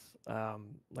start with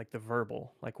like the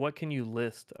verbal. Like, what can you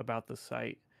list about the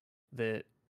site that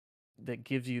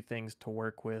gives you things to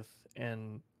work with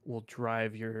and will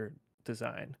drive your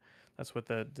design? That's what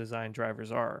the design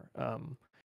drivers are.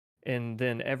 And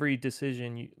then every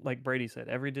decision, like Brady said,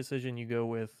 every decision you go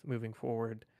with moving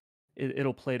forward,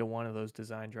 it'll play to one of those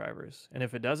design drivers. And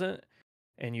if it doesn't,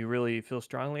 and you really feel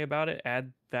strongly about it,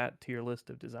 add that to your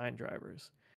list of design drivers.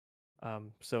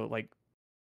 So like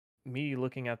me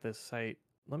looking at this site,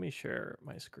 let me share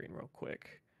my screen real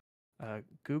quick.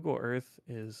 Google Earth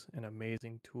is an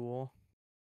amazing tool.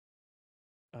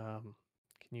 Can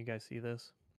you guys see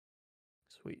this?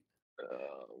 Sweet.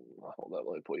 Hold on,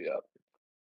 let me pull you up.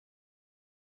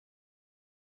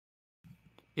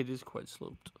 It is quite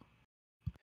sloped.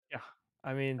 Yeah,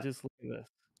 I mean, just look at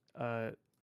this.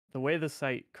 The way the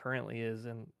site currently is,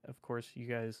 and of course you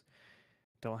guys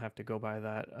don't have to go by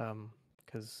that,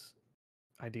 because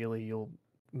ideally you'll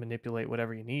manipulate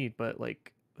whatever you need, but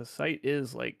like the site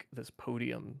is like this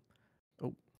podium,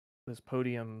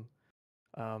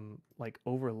 like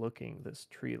overlooking this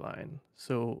tree line.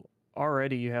 So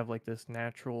already you have like this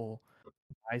natural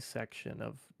bisection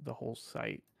of the whole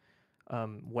site.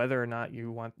 Whether or not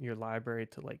you want your library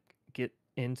to like get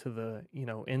into the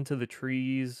into the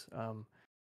trees,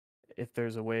 if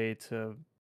there's a way to,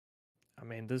 I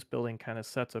mean, this building kind of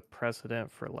sets a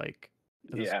precedent for like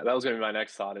yeah, that was gonna be my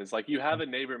next thought, is like you have a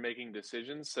neighbor making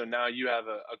decisions, so now you have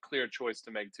a clear choice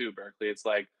to make too, Berkley. It's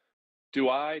like, do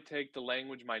I take the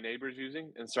language my neighbor's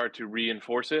using and start to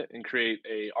reinforce it and create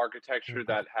a architecture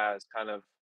that has kind of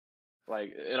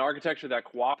like an architecture that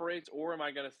cooperates, or am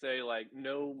I going to say like,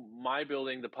 no, my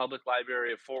building, the public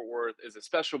library of Fort Worth, is a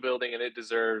special building and it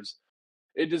deserves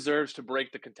to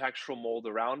break the contextual mold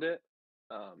around it.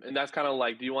 And that's kind of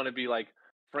like, do you want to be like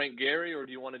Frank Gehry, or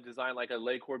do you want to design like a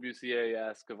Le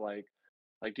Corbusier-esque of like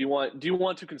do you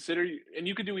want to consider, and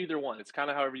you could do either one. It's kind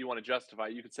of however you want to justify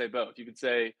it. You could say both. You could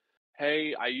say,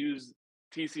 hey, I use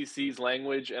TCC's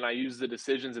language and I use the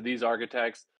decisions of these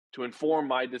architects to inform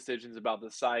my decisions about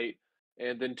the site,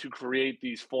 and then to create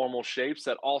these formal shapes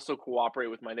that also cooperate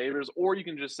with my neighbors. Or you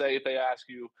can just say, if they ask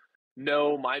you,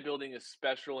 no, my building is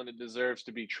special and it deserves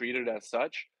to be treated as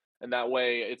such. And that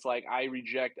way it's like, I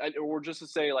reject, or just to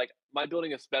say like, my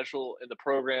building is special and the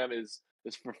program is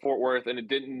for Fort Worth, and it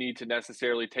didn't need to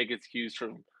necessarily take its cues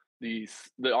from the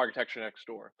architecture next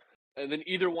door. And then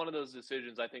either one of those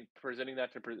decisions, I think presenting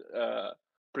that to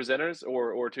presenters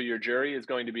or to your jury is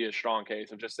going to be a strong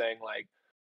case of just saying like,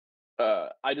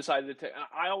 I decided to take.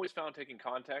 I always found taking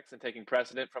context and taking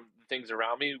precedent from the things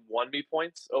around me won me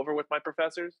points over with my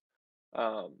professors,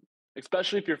 um,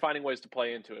 especially if you're finding ways to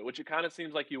play into it, which it kind of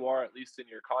seems like you are, at least in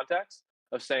your context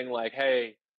of saying like,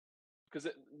 hey, because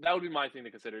that would be my thing to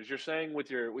consider. Is you're saying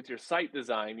with your site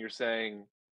design, you're saying,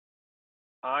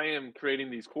 I am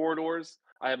creating these corridors.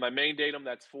 I have my main datum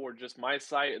that's for just my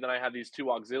site, and then I have these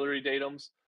two auxiliary datums,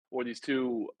 or these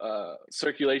two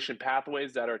circulation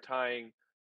pathways that are tying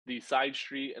the side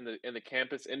street and the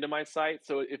campus into my site.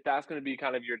 So if that's going to be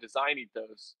kind of your design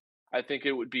ethos, I think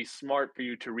it would be smart for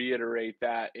you to reiterate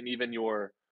that in even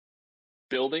your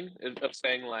building, of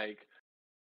saying like,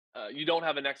 you don't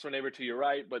have a next door neighbor to your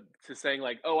right, but to saying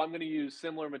like, oh, I'm going to use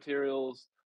similar materials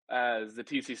as the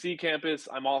TCC campus.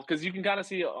 I'm all, because you can kind of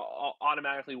see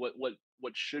automatically what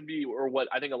should be, or what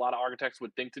I think a lot of architects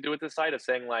would think to do at this site, of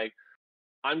saying like,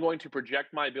 I'm going to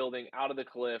project my building out of the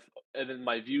cliff, and then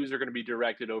my views are going to be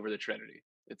directed over the Trinity.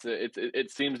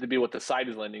 It seems to be what the site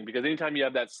is lending, because anytime you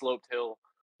have that sloped hill,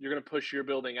 you're going to push your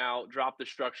building out, drop the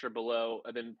structure below,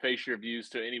 and then face your views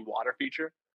to any water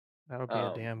feature. That'll be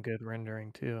a damn good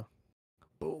rendering too.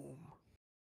 Boom.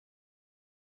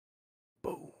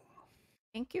 Boom.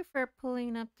 Thank you for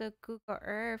pulling up the Google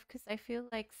Earth, because I feel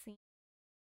like seeing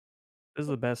This is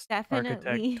the best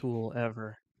architect tool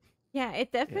ever. Yeah,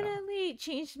 it definitely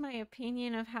changed my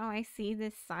opinion of how I see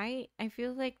this site. I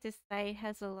feel like this site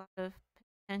has a lot of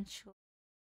potential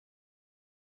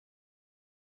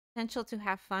to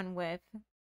have fun with.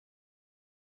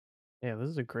 Yeah, this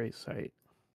is a great site.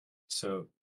 So,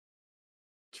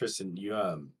 Tristin,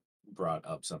 you brought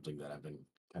up something that I've been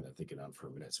kind of thinking on for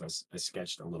a minute. So I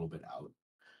sketched a little bit out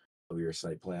of your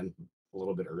site plan a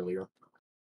little bit earlier.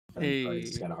 I'm sorry,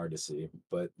 it's Hey, kind of hard to see,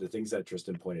 but the things that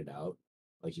Tristin pointed out,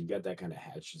 like you've got that kind of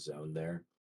hatched zone there.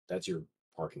 That's your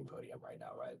parking podium right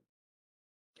now, right?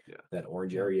 Yeah. That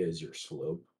orange Yeah. area is your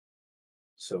slope.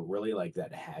 So really, like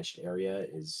that hatched area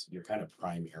is your kind of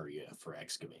prime area for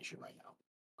excavation right now,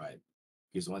 right?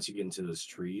 Because once you get into those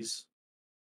trees,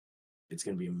 it's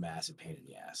going to be a massive pain in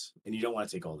the ass. And you don't want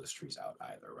to take all those trees out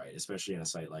either, right? Especially in a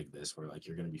site like this where like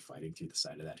you're going to be fighting through the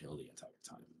side of that hill the entire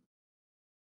time.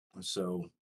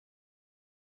 So,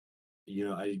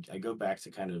 I go back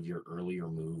to kind of your earlier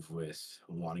move with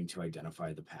wanting to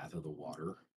identify the path of the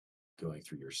water going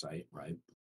through your site, right?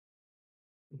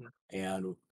 Mhm.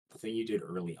 And the thing you did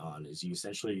early on is you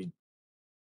essentially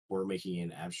were making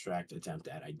an abstract attempt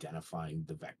at identifying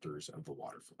the vectors of the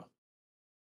water flow.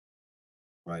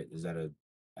 Right? Is that a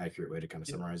accurate way to kind of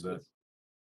Yeah, summarize that?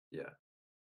 yeah.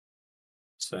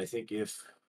 So I think if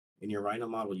in your Rhino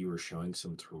model you were showing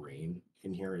some terrain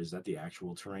in here, is that the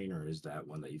actual terrain or is that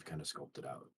one that you've kind of sculpted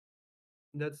out?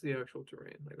 That's the actual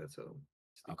terrain. Like that's how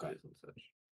steep Okay. it is and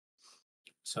such.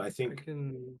 So I I think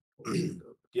can pull it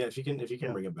up. yeah, if you can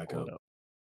Yeah, bring it back pull up. it up.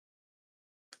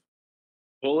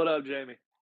 Pull it up, Jamie.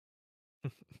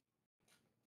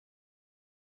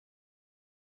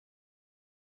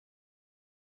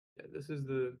 Yeah, this is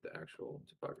the actual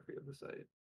topography of the site.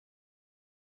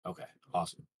 Okay,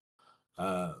 awesome.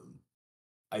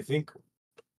 I think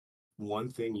one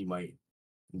thing you might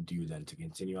do then to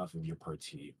continue off of your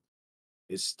partie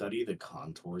is study the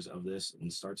contours of this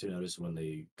and start to notice when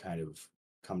they kind of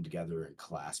come together and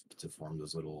clasp to form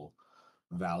those little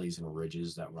valleys and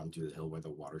ridges that run through the hill where the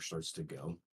water starts to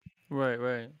go.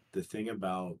 right. The thing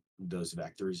about those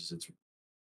vectors is it's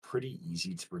pretty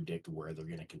easy to predict where they're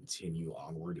going to continue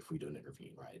onward if we don't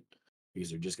intervene, right? Because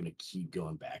they're just going to keep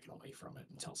going back and away from it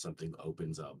until something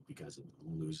opens up because it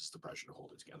loses the pressure to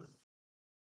hold it together.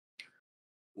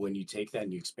 When you take that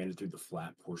and you expand it through the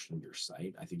flat portion of your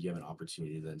site, I think you have an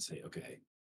opportunity to then say, okay,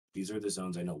 these are the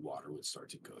zones I know water would start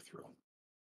to go through.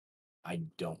 I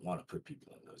don't want to put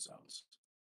people in those zones,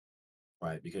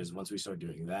 right? Because once we start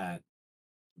doing that,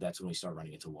 that's when we start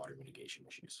running into water mitigation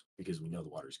issues because we know the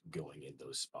water's going in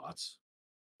those spots.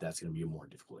 That's going to be a more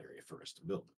difficult area for us to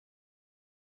build.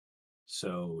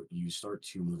 So you start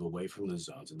to move away from those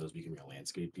zones and those become your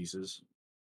landscape pieces.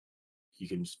 You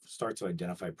can start to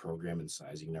identify program and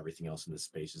sizing and everything else in the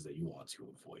spaces that you want to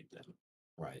avoid them,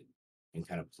 right? And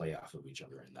kind of play off of each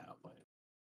other in that way.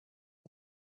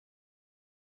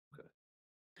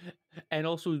 And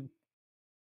also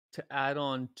to add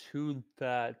on to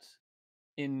that,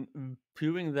 in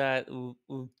viewing that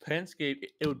landscape,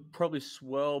 it would probably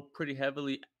swell pretty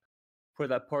heavily where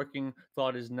that parking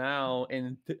lot is now,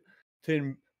 and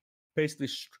then basically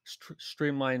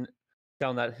streamline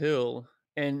down that hill.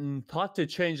 And not to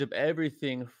change up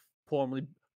everything formally,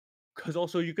 because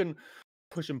also you can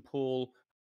push and pull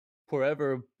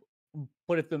forever.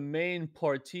 But if the main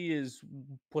party is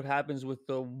what happens with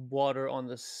the water on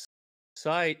the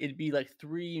site, it'd be like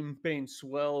three main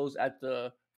swells at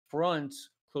the front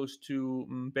close to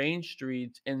Main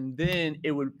Street, and then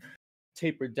it would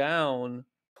taper down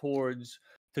towards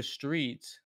the street,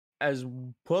 as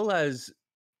well as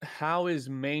how is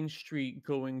Main Street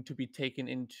going to be taken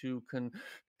into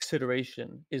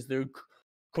consideration? Is there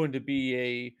going to be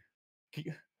a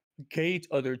gate,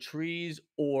 other trees,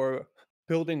 or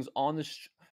buildings on the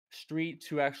street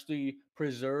to actually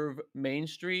preserve Main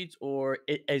Street, or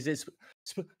is this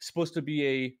supposed to be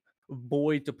a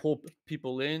void to pull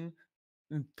people in?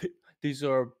 These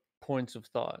are points of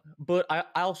thought, but I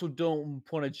also don't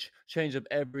want to change up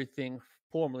everything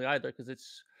formally either, because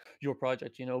it's your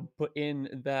project. Put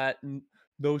in that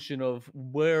notion of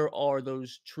where are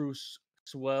those true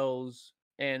swells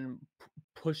and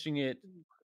pushing it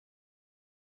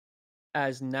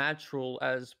as natural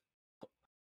as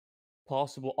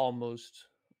possible, almost,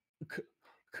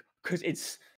 because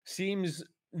it seems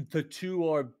the two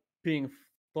are being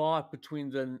fought between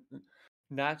the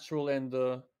natural and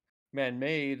the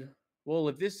man-made. Well,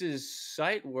 if this is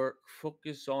site work,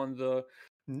 focus on the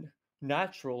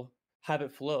natural, have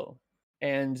it flow,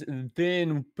 and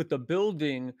then with the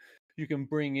building you can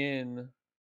bring in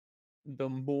the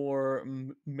more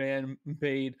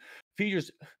man-made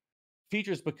features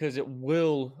because it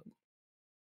will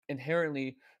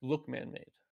inherently look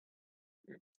man-made.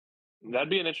 That'd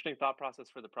be an interesting thought process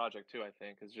for the project too, I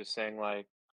think, is just saying like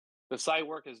the site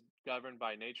work is governed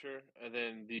by nature, and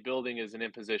then the building is an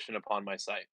imposition upon my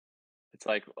site. It's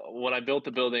like when I built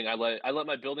the building, I let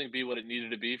my building be what it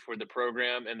needed to be for the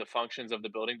program and the functions of the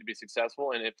building to be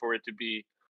successful, and for it to be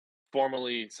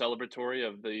formally celebratory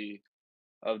of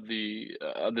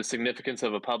the significance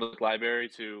of a public library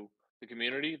to the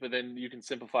community. But then you can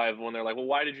simplify when they're like, well,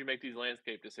 why did you make these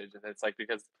landscape decisions? And it's like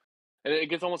because and it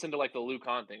gets almost into like the Lou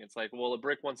Kahn thing. It's like, well, a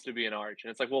brick wants to be an arch, and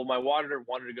it's like, well, my water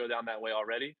wanted to go down that way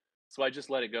already, so I just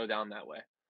let it go down that way.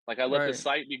 Like I let the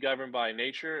site be governed by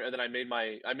nature, and then I made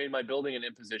my building an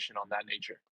imposition on that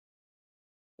nature.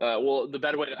 Well, the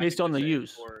better way based on the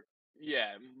use.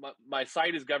 Yeah, my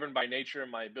site is governed by nature,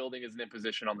 and my building is an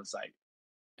imposition on the site.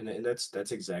 And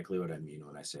that's exactly what I mean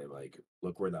when I say like,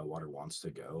 look where that water wants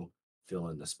to go, fill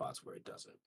in the spots where it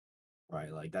doesn't.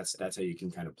 Right, like that's how you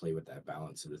can kind of play with that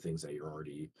balance of the things that you're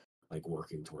already like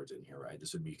working towards in here, right?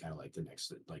 This would be kind of like the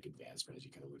next like advancement as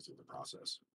you kind of move through the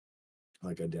process.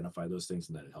 Like identify those things,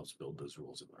 and then it helps build those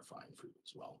rules that are fine for you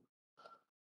as well.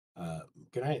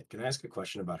 Can I ask a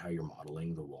question about how you're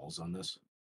modeling the walls on this?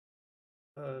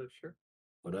 Sure.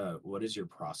 What is your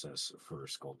process for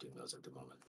sculpting those at the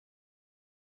moment?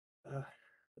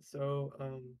 So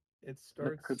it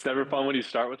starts. It's never fun when you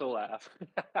start with a laugh.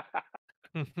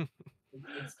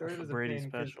 It started as a Brady pain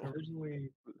because special. originally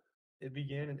it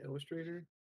began in Illustrator,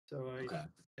 so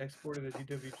I exported a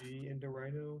DWG into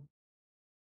Rhino,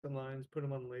 the lines, put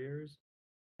them on layers,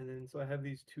 and then so I have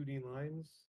these 2D lines,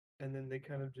 and then they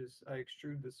kind of just I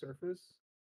extrude the surface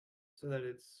so that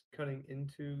it's cutting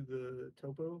into the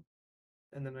topo,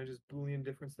 and then I just Boolean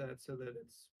difference that so that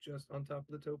it's just on top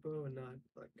of the topo and not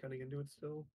like cutting into it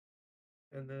still.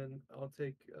 And then I'll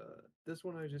take this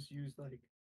one I just used like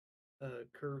a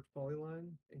curved polyline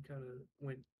and kind of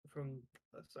went from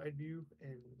a side view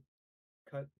and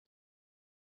cut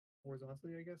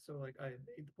horizontally, I guess. So like I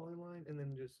made the polyline and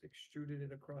then just extruded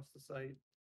it across the site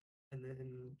and then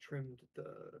trimmed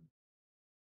the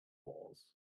walls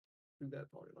through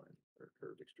that polyline or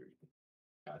curved extrusion.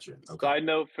 Gotcha. Okay. Side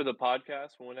note for the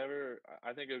podcast, whenever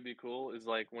I think it would be cool is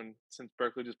like since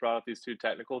Berkley just brought up these two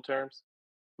technical terms,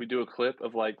 we do a clip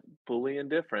of like Boolean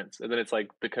difference, and then it's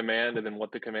like the command and then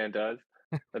what the command does,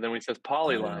 and then we says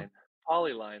polyline,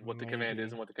 what the command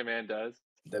is and what the command does.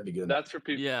 That'd be good. That's for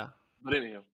people. Yeah. But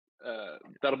anyhow,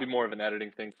 that'll be more of an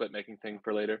editing thing, clip making thing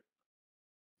for later.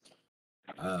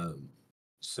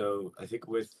 So I think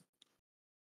with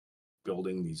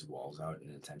building these walls out in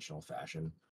an intentional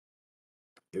fashion,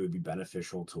 it would be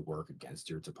beneficial to work against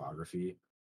your topography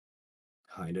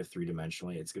kind of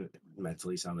three-dimensionally. It's going to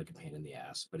mentally sound like a pain in the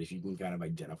ass, but if you can kind of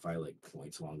identify like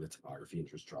points along the topography and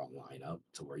just draw a line up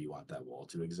to where you want that wall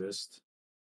to exist,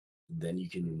 then you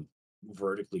can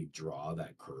vertically draw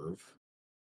that curve,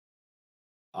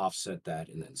 offset that,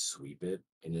 and then sweep it,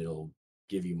 and it'll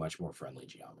give you much more friendly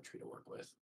geometry to work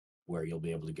with, where you'll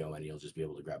be able to go and you'll just be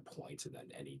able to grab points, and then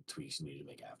any tweaks you need to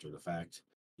make after the fact,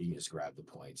 you can just grab the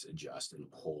points, adjust,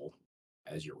 and pull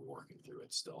as you're working through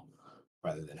it still,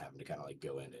 rather than having to kind of like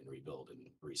go in and rebuild and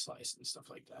reslice and stuff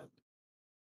like that.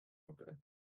 Okay.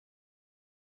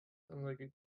 Sounds like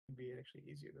it could be actually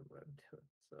easier than what I'm doing.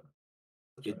 So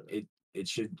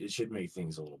it should make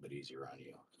things a little bit easier on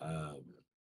you.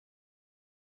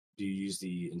 Do you use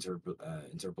the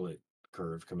interpolate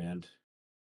curve command?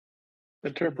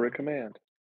 Interpret command.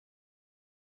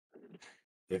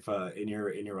 If in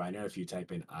your Rhino, if you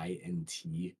type in int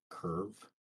curve,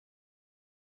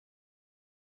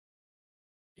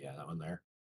 yeah, that one there.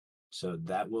 So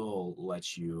that will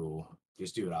let you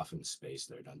just do it off in space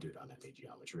there. Don't do it on any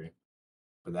geometry.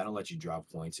 But that'll let you draw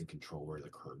points and control where the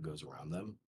curve goes around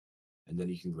them. And then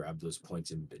you can grab those points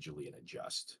individually and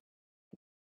adjust.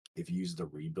 If you use the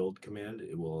rebuild command,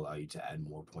 it will allow you to add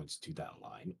more points to that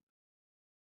line.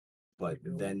 But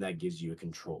then that gives you a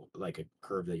control, like a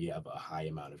curve that you have a high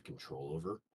amount of control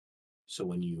over. So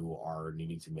when you are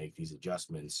needing to make these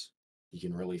adjustments, you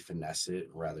can really finesse it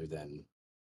rather than,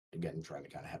 again, trying to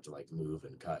kind of have to like move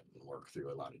and cut and work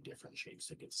through a lot of different shapes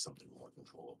to get to something more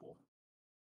controllable.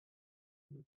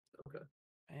 Okay.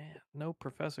 Man, no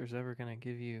professor's ever going to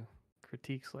give you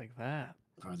critiques like that.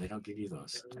 Oh, they don't give you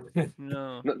those.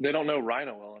 No. They don't know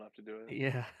Rhino well enough to do it.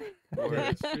 Yeah.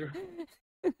 That's true.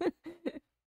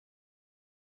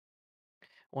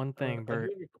 One thing, Bert.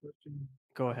 I do have a question.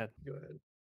 Go ahead. Go ahead.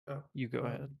 Oh, you go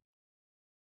ahead.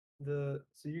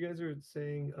 So you guys are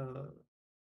saying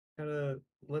kind of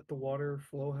let the water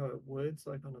flow how it would.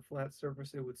 So like on a flat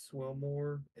surface it would swell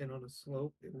more, and on a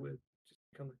slope it would just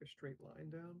become like a straight line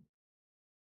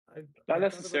down. Not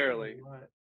necessarily.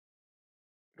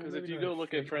 Because if you go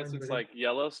look at, for instance, like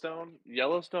Yellowstone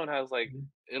has like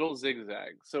it'll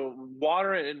zigzag. So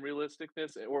water in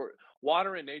realisticness, or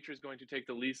water in nature, is going to take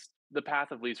the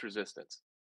path of least resistance,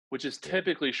 which is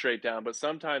typically straight down. But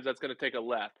sometimes that's going to take a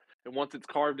left, and once it's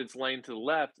carved its lane to the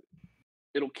left,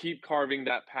 it'll keep carving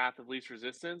that path of least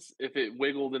resistance if it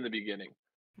wiggled in the beginning.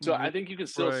 So I think you can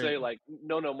still say like,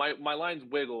 no, my lines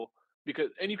wiggle, because,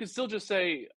 and you can still just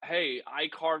say, hey, I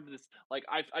carved this, like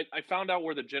I found out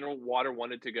where the general water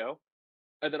wanted to go,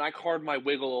 and then I carved my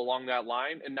wiggle along that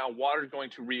line, and now water is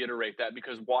going to reiterate that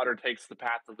because water takes the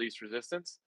path of least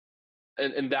resistance,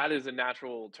 and that is a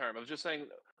natural term. I was just saying,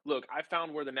 look, I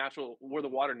found where the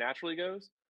water naturally goes,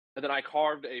 and then I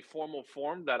carved a formal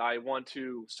form that I want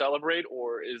to celebrate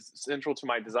or is central to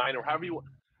my design, or however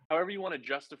you want to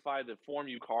justify the form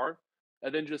you carve,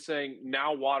 and then just saying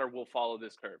now water will follow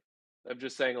this curve. I'm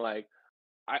just saying, like,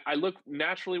 I look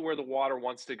naturally where the water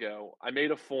wants to go. I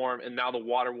made a form, and now the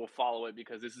water will follow it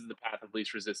because this is the path of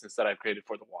least resistance that I've created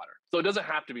for the water. So it doesn't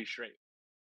have to be straight.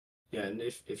 Yeah, and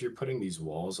if you're putting these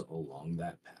walls along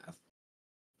that path,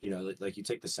 you know, like you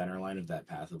take the center line of that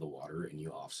path of the water and you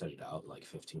offset it out like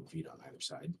 15 feet on either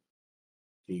side.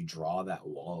 And you draw that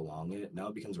wall along it. Now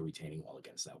it becomes a retaining wall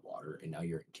against that water, and now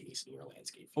you're encasing your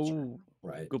landscape feature,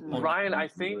 right? Good point. Ryan, I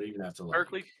think you don't even have to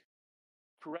Berkley,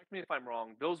 correct me if I'm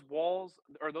wrong. Those walls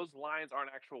or those lines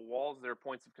aren't actual walls. They're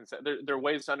points of concept. They're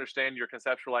ways to understand your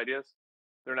conceptual ideas.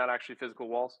 They're not actually physical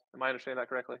walls. Am I understanding that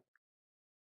correctly?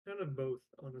 Kind of both,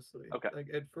 honestly. Okay. Like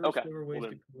at first there were ways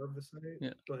to carve the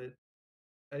site, but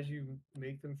as you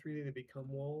make them 3D, they become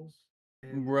walls.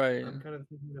 And I'm kind of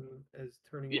thinking them as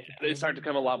turning. Yeah, they start to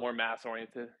become a lot more mass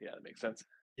oriented. Yeah, that makes sense.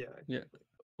 Yeah. Yeah.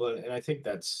 Well, and I think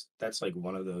that's like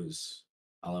one of those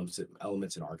elements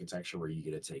in architecture where you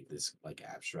get to take this like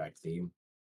abstract theme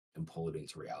and pull it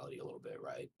into reality a little bit,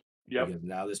 right? Yeah. Because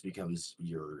now this becomes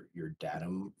your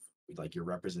datum, like your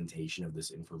representation of this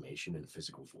information in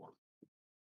physical form,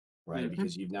 right?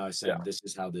 Because you've now said this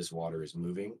is how this water is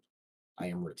moving. I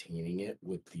am retaining it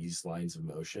with these lines of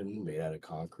motion made out of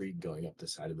concrete going up the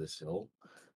side of this hill.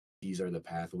 These are the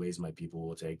pathways my people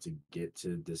will take to get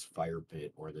to this fire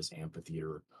pit or this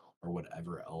amphitheater or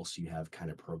whatever else you have kind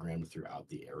of programmed throughout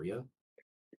the area.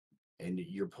 And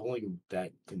you're pulling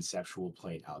that conceptual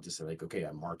plane out to say, like, okay,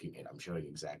 I'm marking it. I'm showing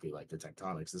exactly like the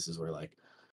tectonics. This is where like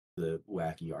the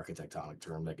wacky architectonic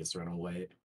term that gets thrown away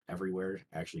everywhere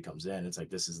actually comes in. It's like,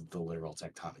 this is the literal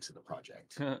tectonics of the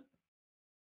project.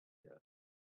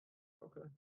 Okay.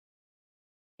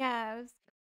 Yeah,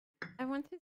 I want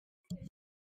to.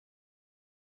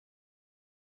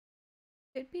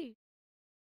 Could be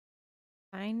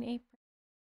fine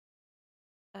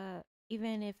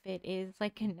even if it is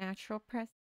like a natural press.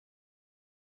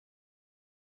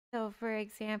 So, for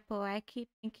example, I keep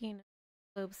thinking of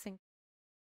slopes and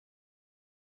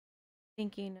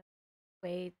thinking of the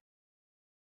way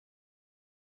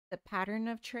the pattern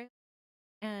of trail,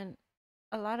 and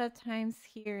a lot of times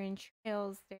here in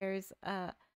trails, there's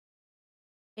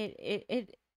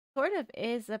it sort of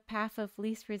is a path of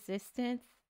least resistance.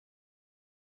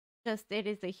 Just it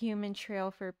is a human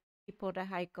trail for people to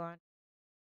hike on.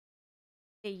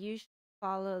 They usually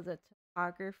follow the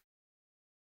topography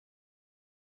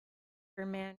for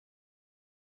man.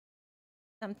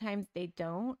 Sometimes they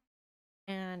don't,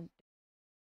 and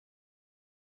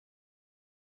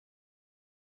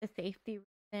the safety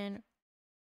reason,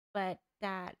 but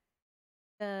that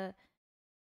the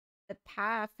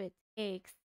path it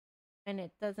takes when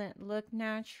it doesn't look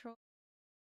natural,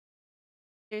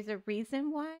 there's a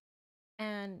reason why,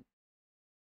 and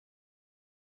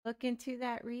look into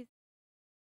that reason.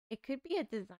 It could be a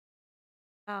design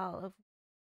style of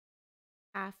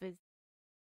path is,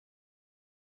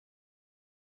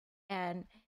 and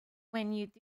when you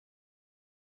do,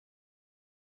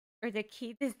 or the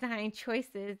key design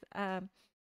choices,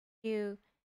 you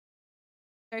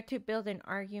start to build an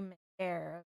argument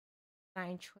there of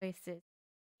design choices.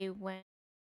 When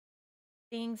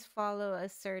things follow a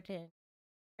certain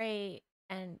trait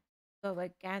and go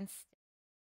against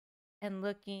it, and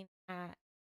looking at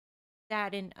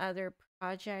that in other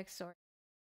projects or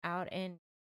out in,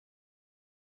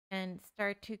 and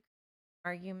start to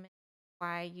argument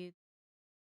why you.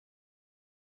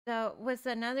 So was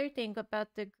another thing about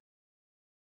the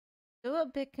still a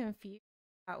bit confused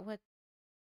about what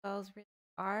spells really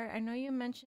are. I know you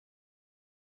mentioned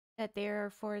that they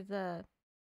are for the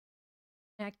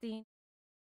connecting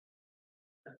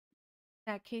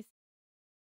that case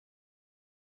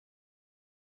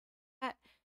that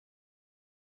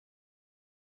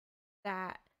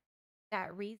that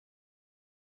that reason.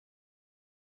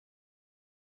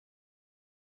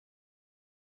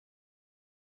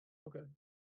 Okay.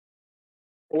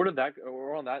 Or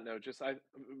on that note,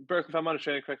 Berkley, if I'm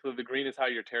understanding correctly, the green is how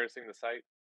you're terracing the site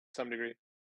to some degree.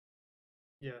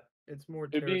 Yeah, it's more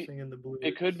terracing in the blue.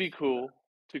 It could be cool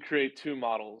to create two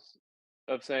models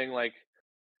of saying like,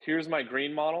 here's my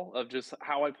green model of just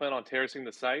how I plan on terracing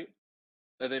the site,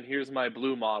 and then here's my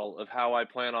blue model of how I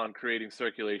plan on creating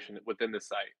circulation within the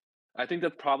site. I think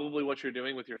that's probably what you're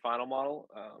doing with your final model.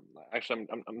 Actually,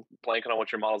 I'm blanking on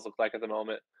what your models look like at the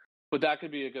moment, but that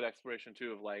could be a good exploration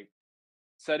too of like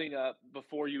setting up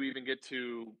before you even get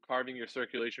to carving your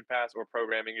circulation paths or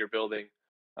programming your building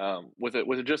with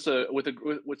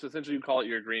what's essentially you call it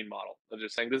your green model of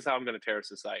just saying this is how I'm going to terrace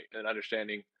the site and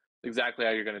understanding exactly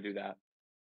how you're going to do that.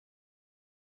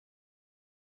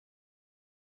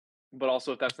 But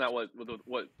also, if that's not what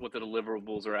the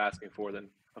deliverables are asking for, then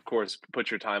of course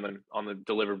put your time on the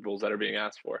deliverables that are being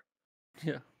asked for.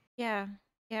 Yeah. Yeah.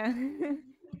 Yeah.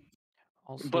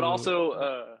 But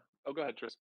also, go ahead,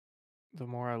 Tristin. The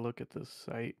more I look at this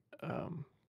site,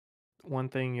 one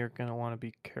thing you're going to want to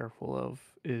be careful of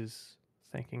is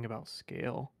thinking about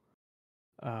scale.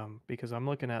 Because I'm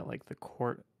looking at like the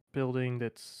court building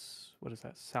that's, what is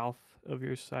that, south of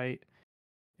your site?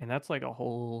 And that's like a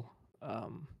whole, a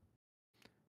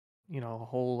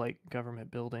whole like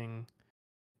government building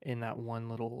in that one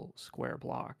little square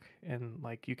block. And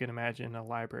like you can imagine a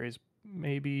library is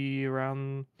maybe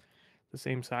around the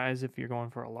same size if you're going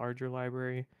for a larger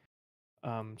library.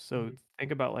 So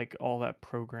think about like all that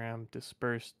program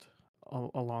dispersed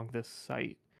along this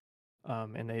site.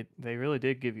 And they really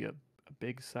did give you a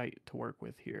big site to work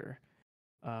with here.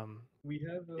 We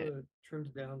have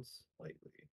trimmed down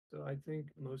slightly. So I think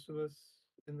most of us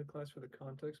in the class for the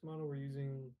context model, we're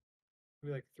using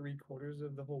maybe like 3/4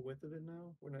 of the whole width of it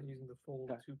now. We're not using the full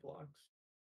 2 blocks.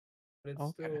 But it's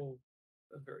still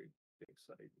a very big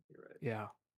site, you're right. Yeah,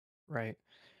 right.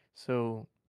 So,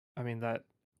 I mean, that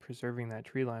preserving that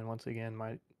tree line once again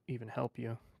might even help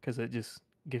you because it just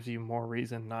gives you more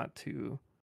reason not to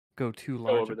go too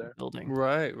large of a building.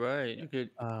 Right. You could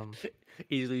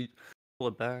easily pull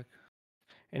it back.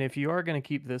 And if you are going to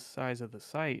keep this size of the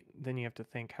site, then you have to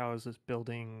think, how is this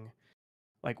building,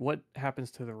 like what happens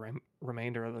to the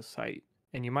remainder of the site?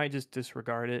 And you might just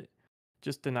disregard it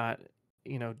just to not,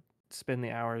 spend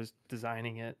the hours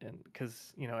designing it. And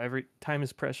because, every time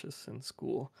is precious in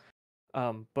school.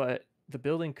 But the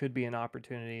building could be an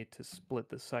opportunity to split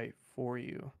the site for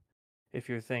you. If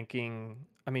you're thinking,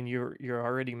 I mean, you're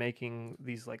already making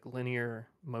these like linear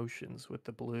motions with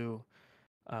the blue.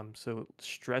 So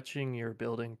stretching your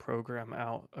building program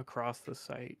out across the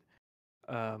site.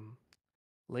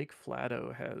 Lake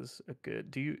Flatto has a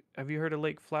good. Have you heard of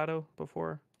Lake Flatto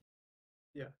before?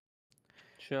 Yeah.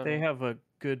 Sure. They have a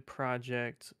good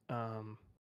project.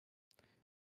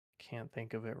 Can't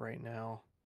think of it right now.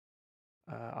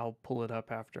 I'll pull it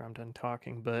up after I'm done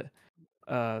talking, but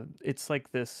it's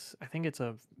like this, I think it's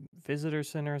a visitor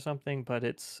center or something, but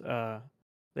it's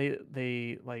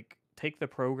they like take the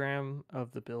program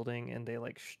of the building and they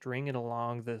like string it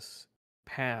along this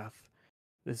path,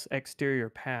 this exterior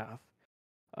path,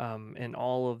 and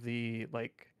all of the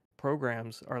like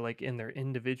programs are like in their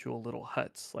individual little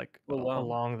huts like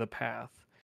along the path,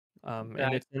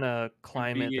 and it's in a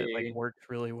climate that like works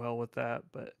really well with that.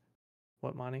 But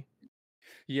what, Monty?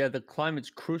 Yeah, the climate's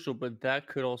crucial, but that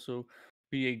could also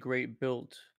be a great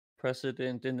built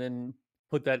precedent, and then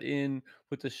put that in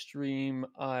with the stream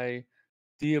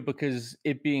idea because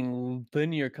it being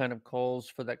linear kind of calls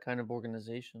for that kind of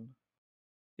organization.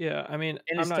 Yeah, I mean,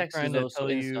 And I'm its not text trying is to also tell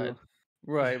inside. you.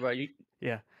 Right.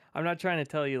 Yeah, I'm not trying to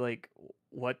tell you like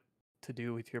what to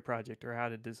do with your project or how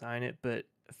to design it, but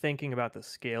thinking about the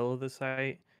scale of the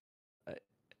site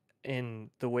and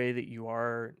the way that you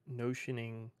are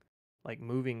notioning, like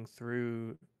moving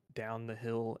through down the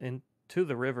hill into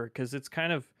the river, because it's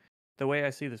kind of the way I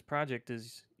see this project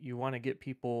is you want to get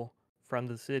people from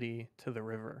the city to the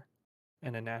river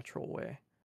in a natural way,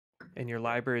 and your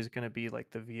library is going to be like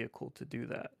the vehicle to do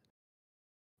that.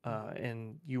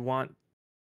 And you want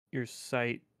your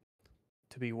site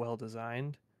to be well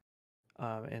designed,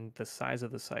 and the size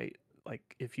of the site.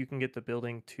 Like if you can get the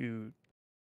building to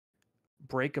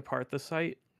break apart the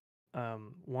site,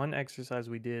 one exercise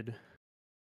we did,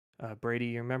 Brady,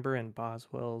 you remember in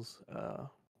Boswell's,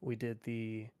 we did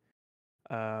the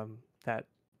that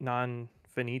non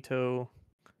finito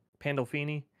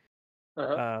Pandolfini.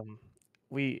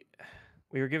 We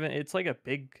were given, it's like a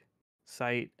big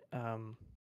site.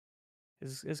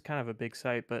 Is kind of a big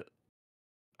site, but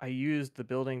I used the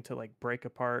building to like break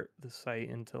apart the site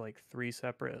into like three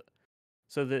separate,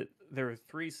 so that there were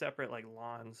three separate like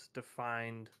lawns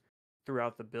defined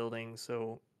throughout the building.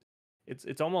 So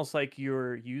it's almost like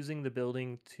you're using the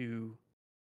building to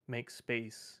make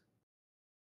space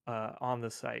on the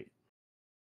site.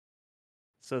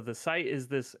 So the site is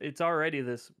it's already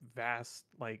this vast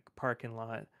like parking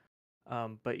lot,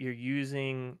 but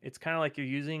it's kind of like you're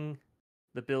using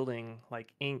the building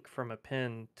like ink from a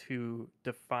pen to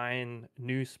define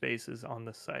new spaces on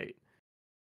the site.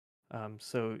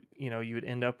 So, you would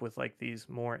end up with like these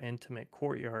more intimate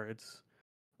courtyards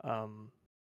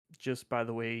just by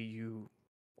the way you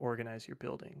organize your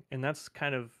building. And that's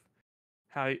kind of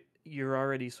how you're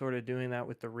already sort of doing that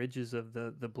with the ridges of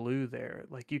the blue there.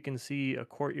 Like you can see a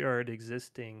courtyard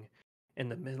existing in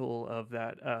the middle of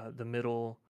that, the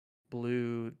middle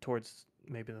blue towards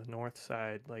maybe the north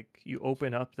side. Like you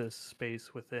open up this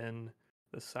space within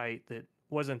the site that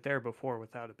wasn't there before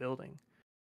without a building.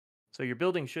 So your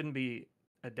building shouldn't be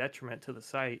a detriment to the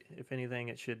site. If anything,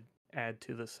 it should add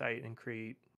to the site and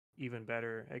create even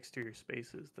better exterior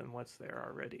spaces than what's there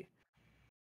already.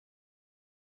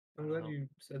 I'm glad you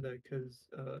said that because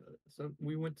when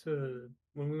we went to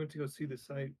go see the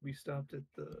site, we stopped at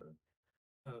the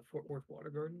Fort Worth Water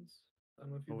Gardens. I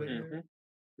don't know if you've been there.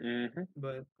 Mm-hmm.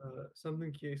 But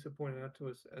something Chiesa pointed out to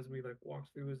us as we like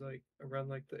walked through was like around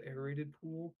like the aerated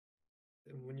pool,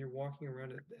 and when you're walking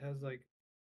around it, it has like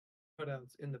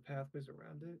cutouts in the pathways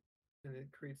around it, and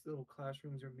it creates little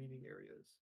classrooms or meeting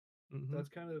areas. Mm-hmm. That's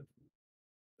kind of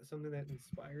something that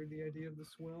inspired the idea of the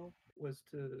swell, was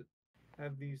to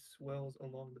have these swells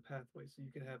along the pathway so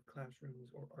you could have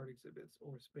classrooms or art exhibits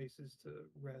or spaces to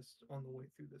rest on the way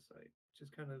through the site.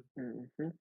 Just kind of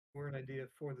where an idea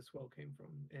for the swell came from,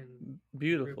 and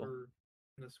beautiful. The river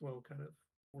and the swell kind of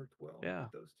worked well. Yeah.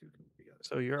 With those two coming together.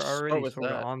 So you're already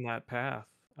sort of on that path.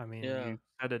 I mean, you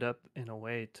set it up in a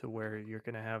way to where you're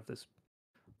going to have this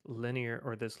linear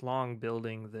or this long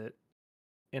building that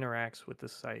interacts with the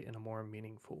site in a more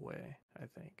meaningful way, I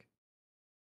think.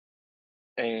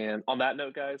 And on that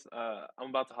note, guys, I'm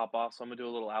about to hop off, so I'm gonna do a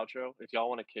little outro. If y'all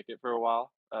want to kick it for a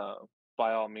while,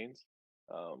 by all means.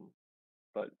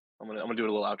 But I'm gonna do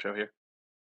a little outro here.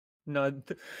 No,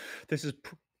 this is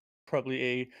probably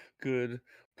a good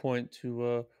point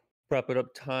to wrap it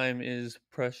up. Time is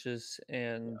precious,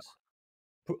 and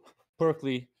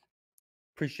Berkley,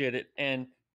 appreciate it. And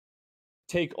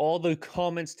take all the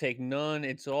comments, take none.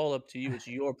 It's all up to you. It's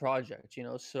your project,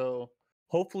 So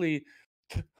hopefully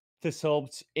this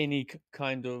helped any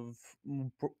kind of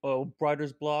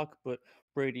writer's block. But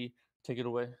Brady, take it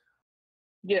away.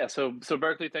 Yeah, so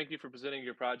Berkley, thank you for presenting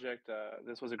your project.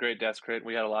 This was a great desk crit.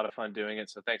 We had a lot of fun doing it,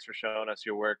 so thanks for showing us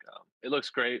your work. It looks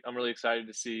great. I'm really excited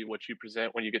to see what you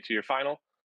present when you get to your final.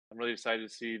 I'm really excited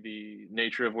to see the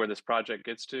nature of where this project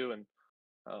gets to, and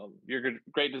you're a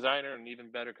great designer and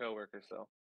even better coworker, so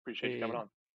appreciate you coming on.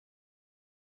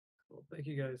 Well, thank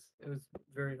you guys. It was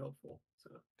very helpful. So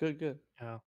good.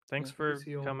 Yeah. Thanks for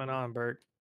coming on, Bert.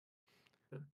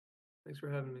 Yeah. Thanks for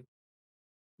having me.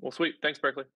 Well, sweet. Thanks,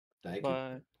 Berkley. Thank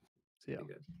Bye. you. See ya. See you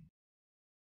guys.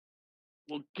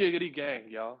 Well, giggity gang,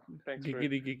 y'all. Thanks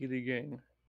giggity gang.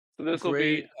 So this will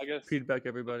be, I guess, feedback,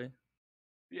 everybody.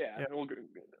 Yeah. We'll,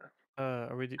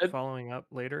 are we following up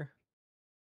later?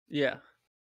 Yeah.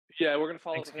 Yeah, we're gonna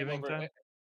follow up with him Thanksgiving time.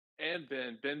 And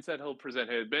Ben. Ben said he'll present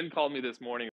his. Ben called me this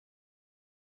morning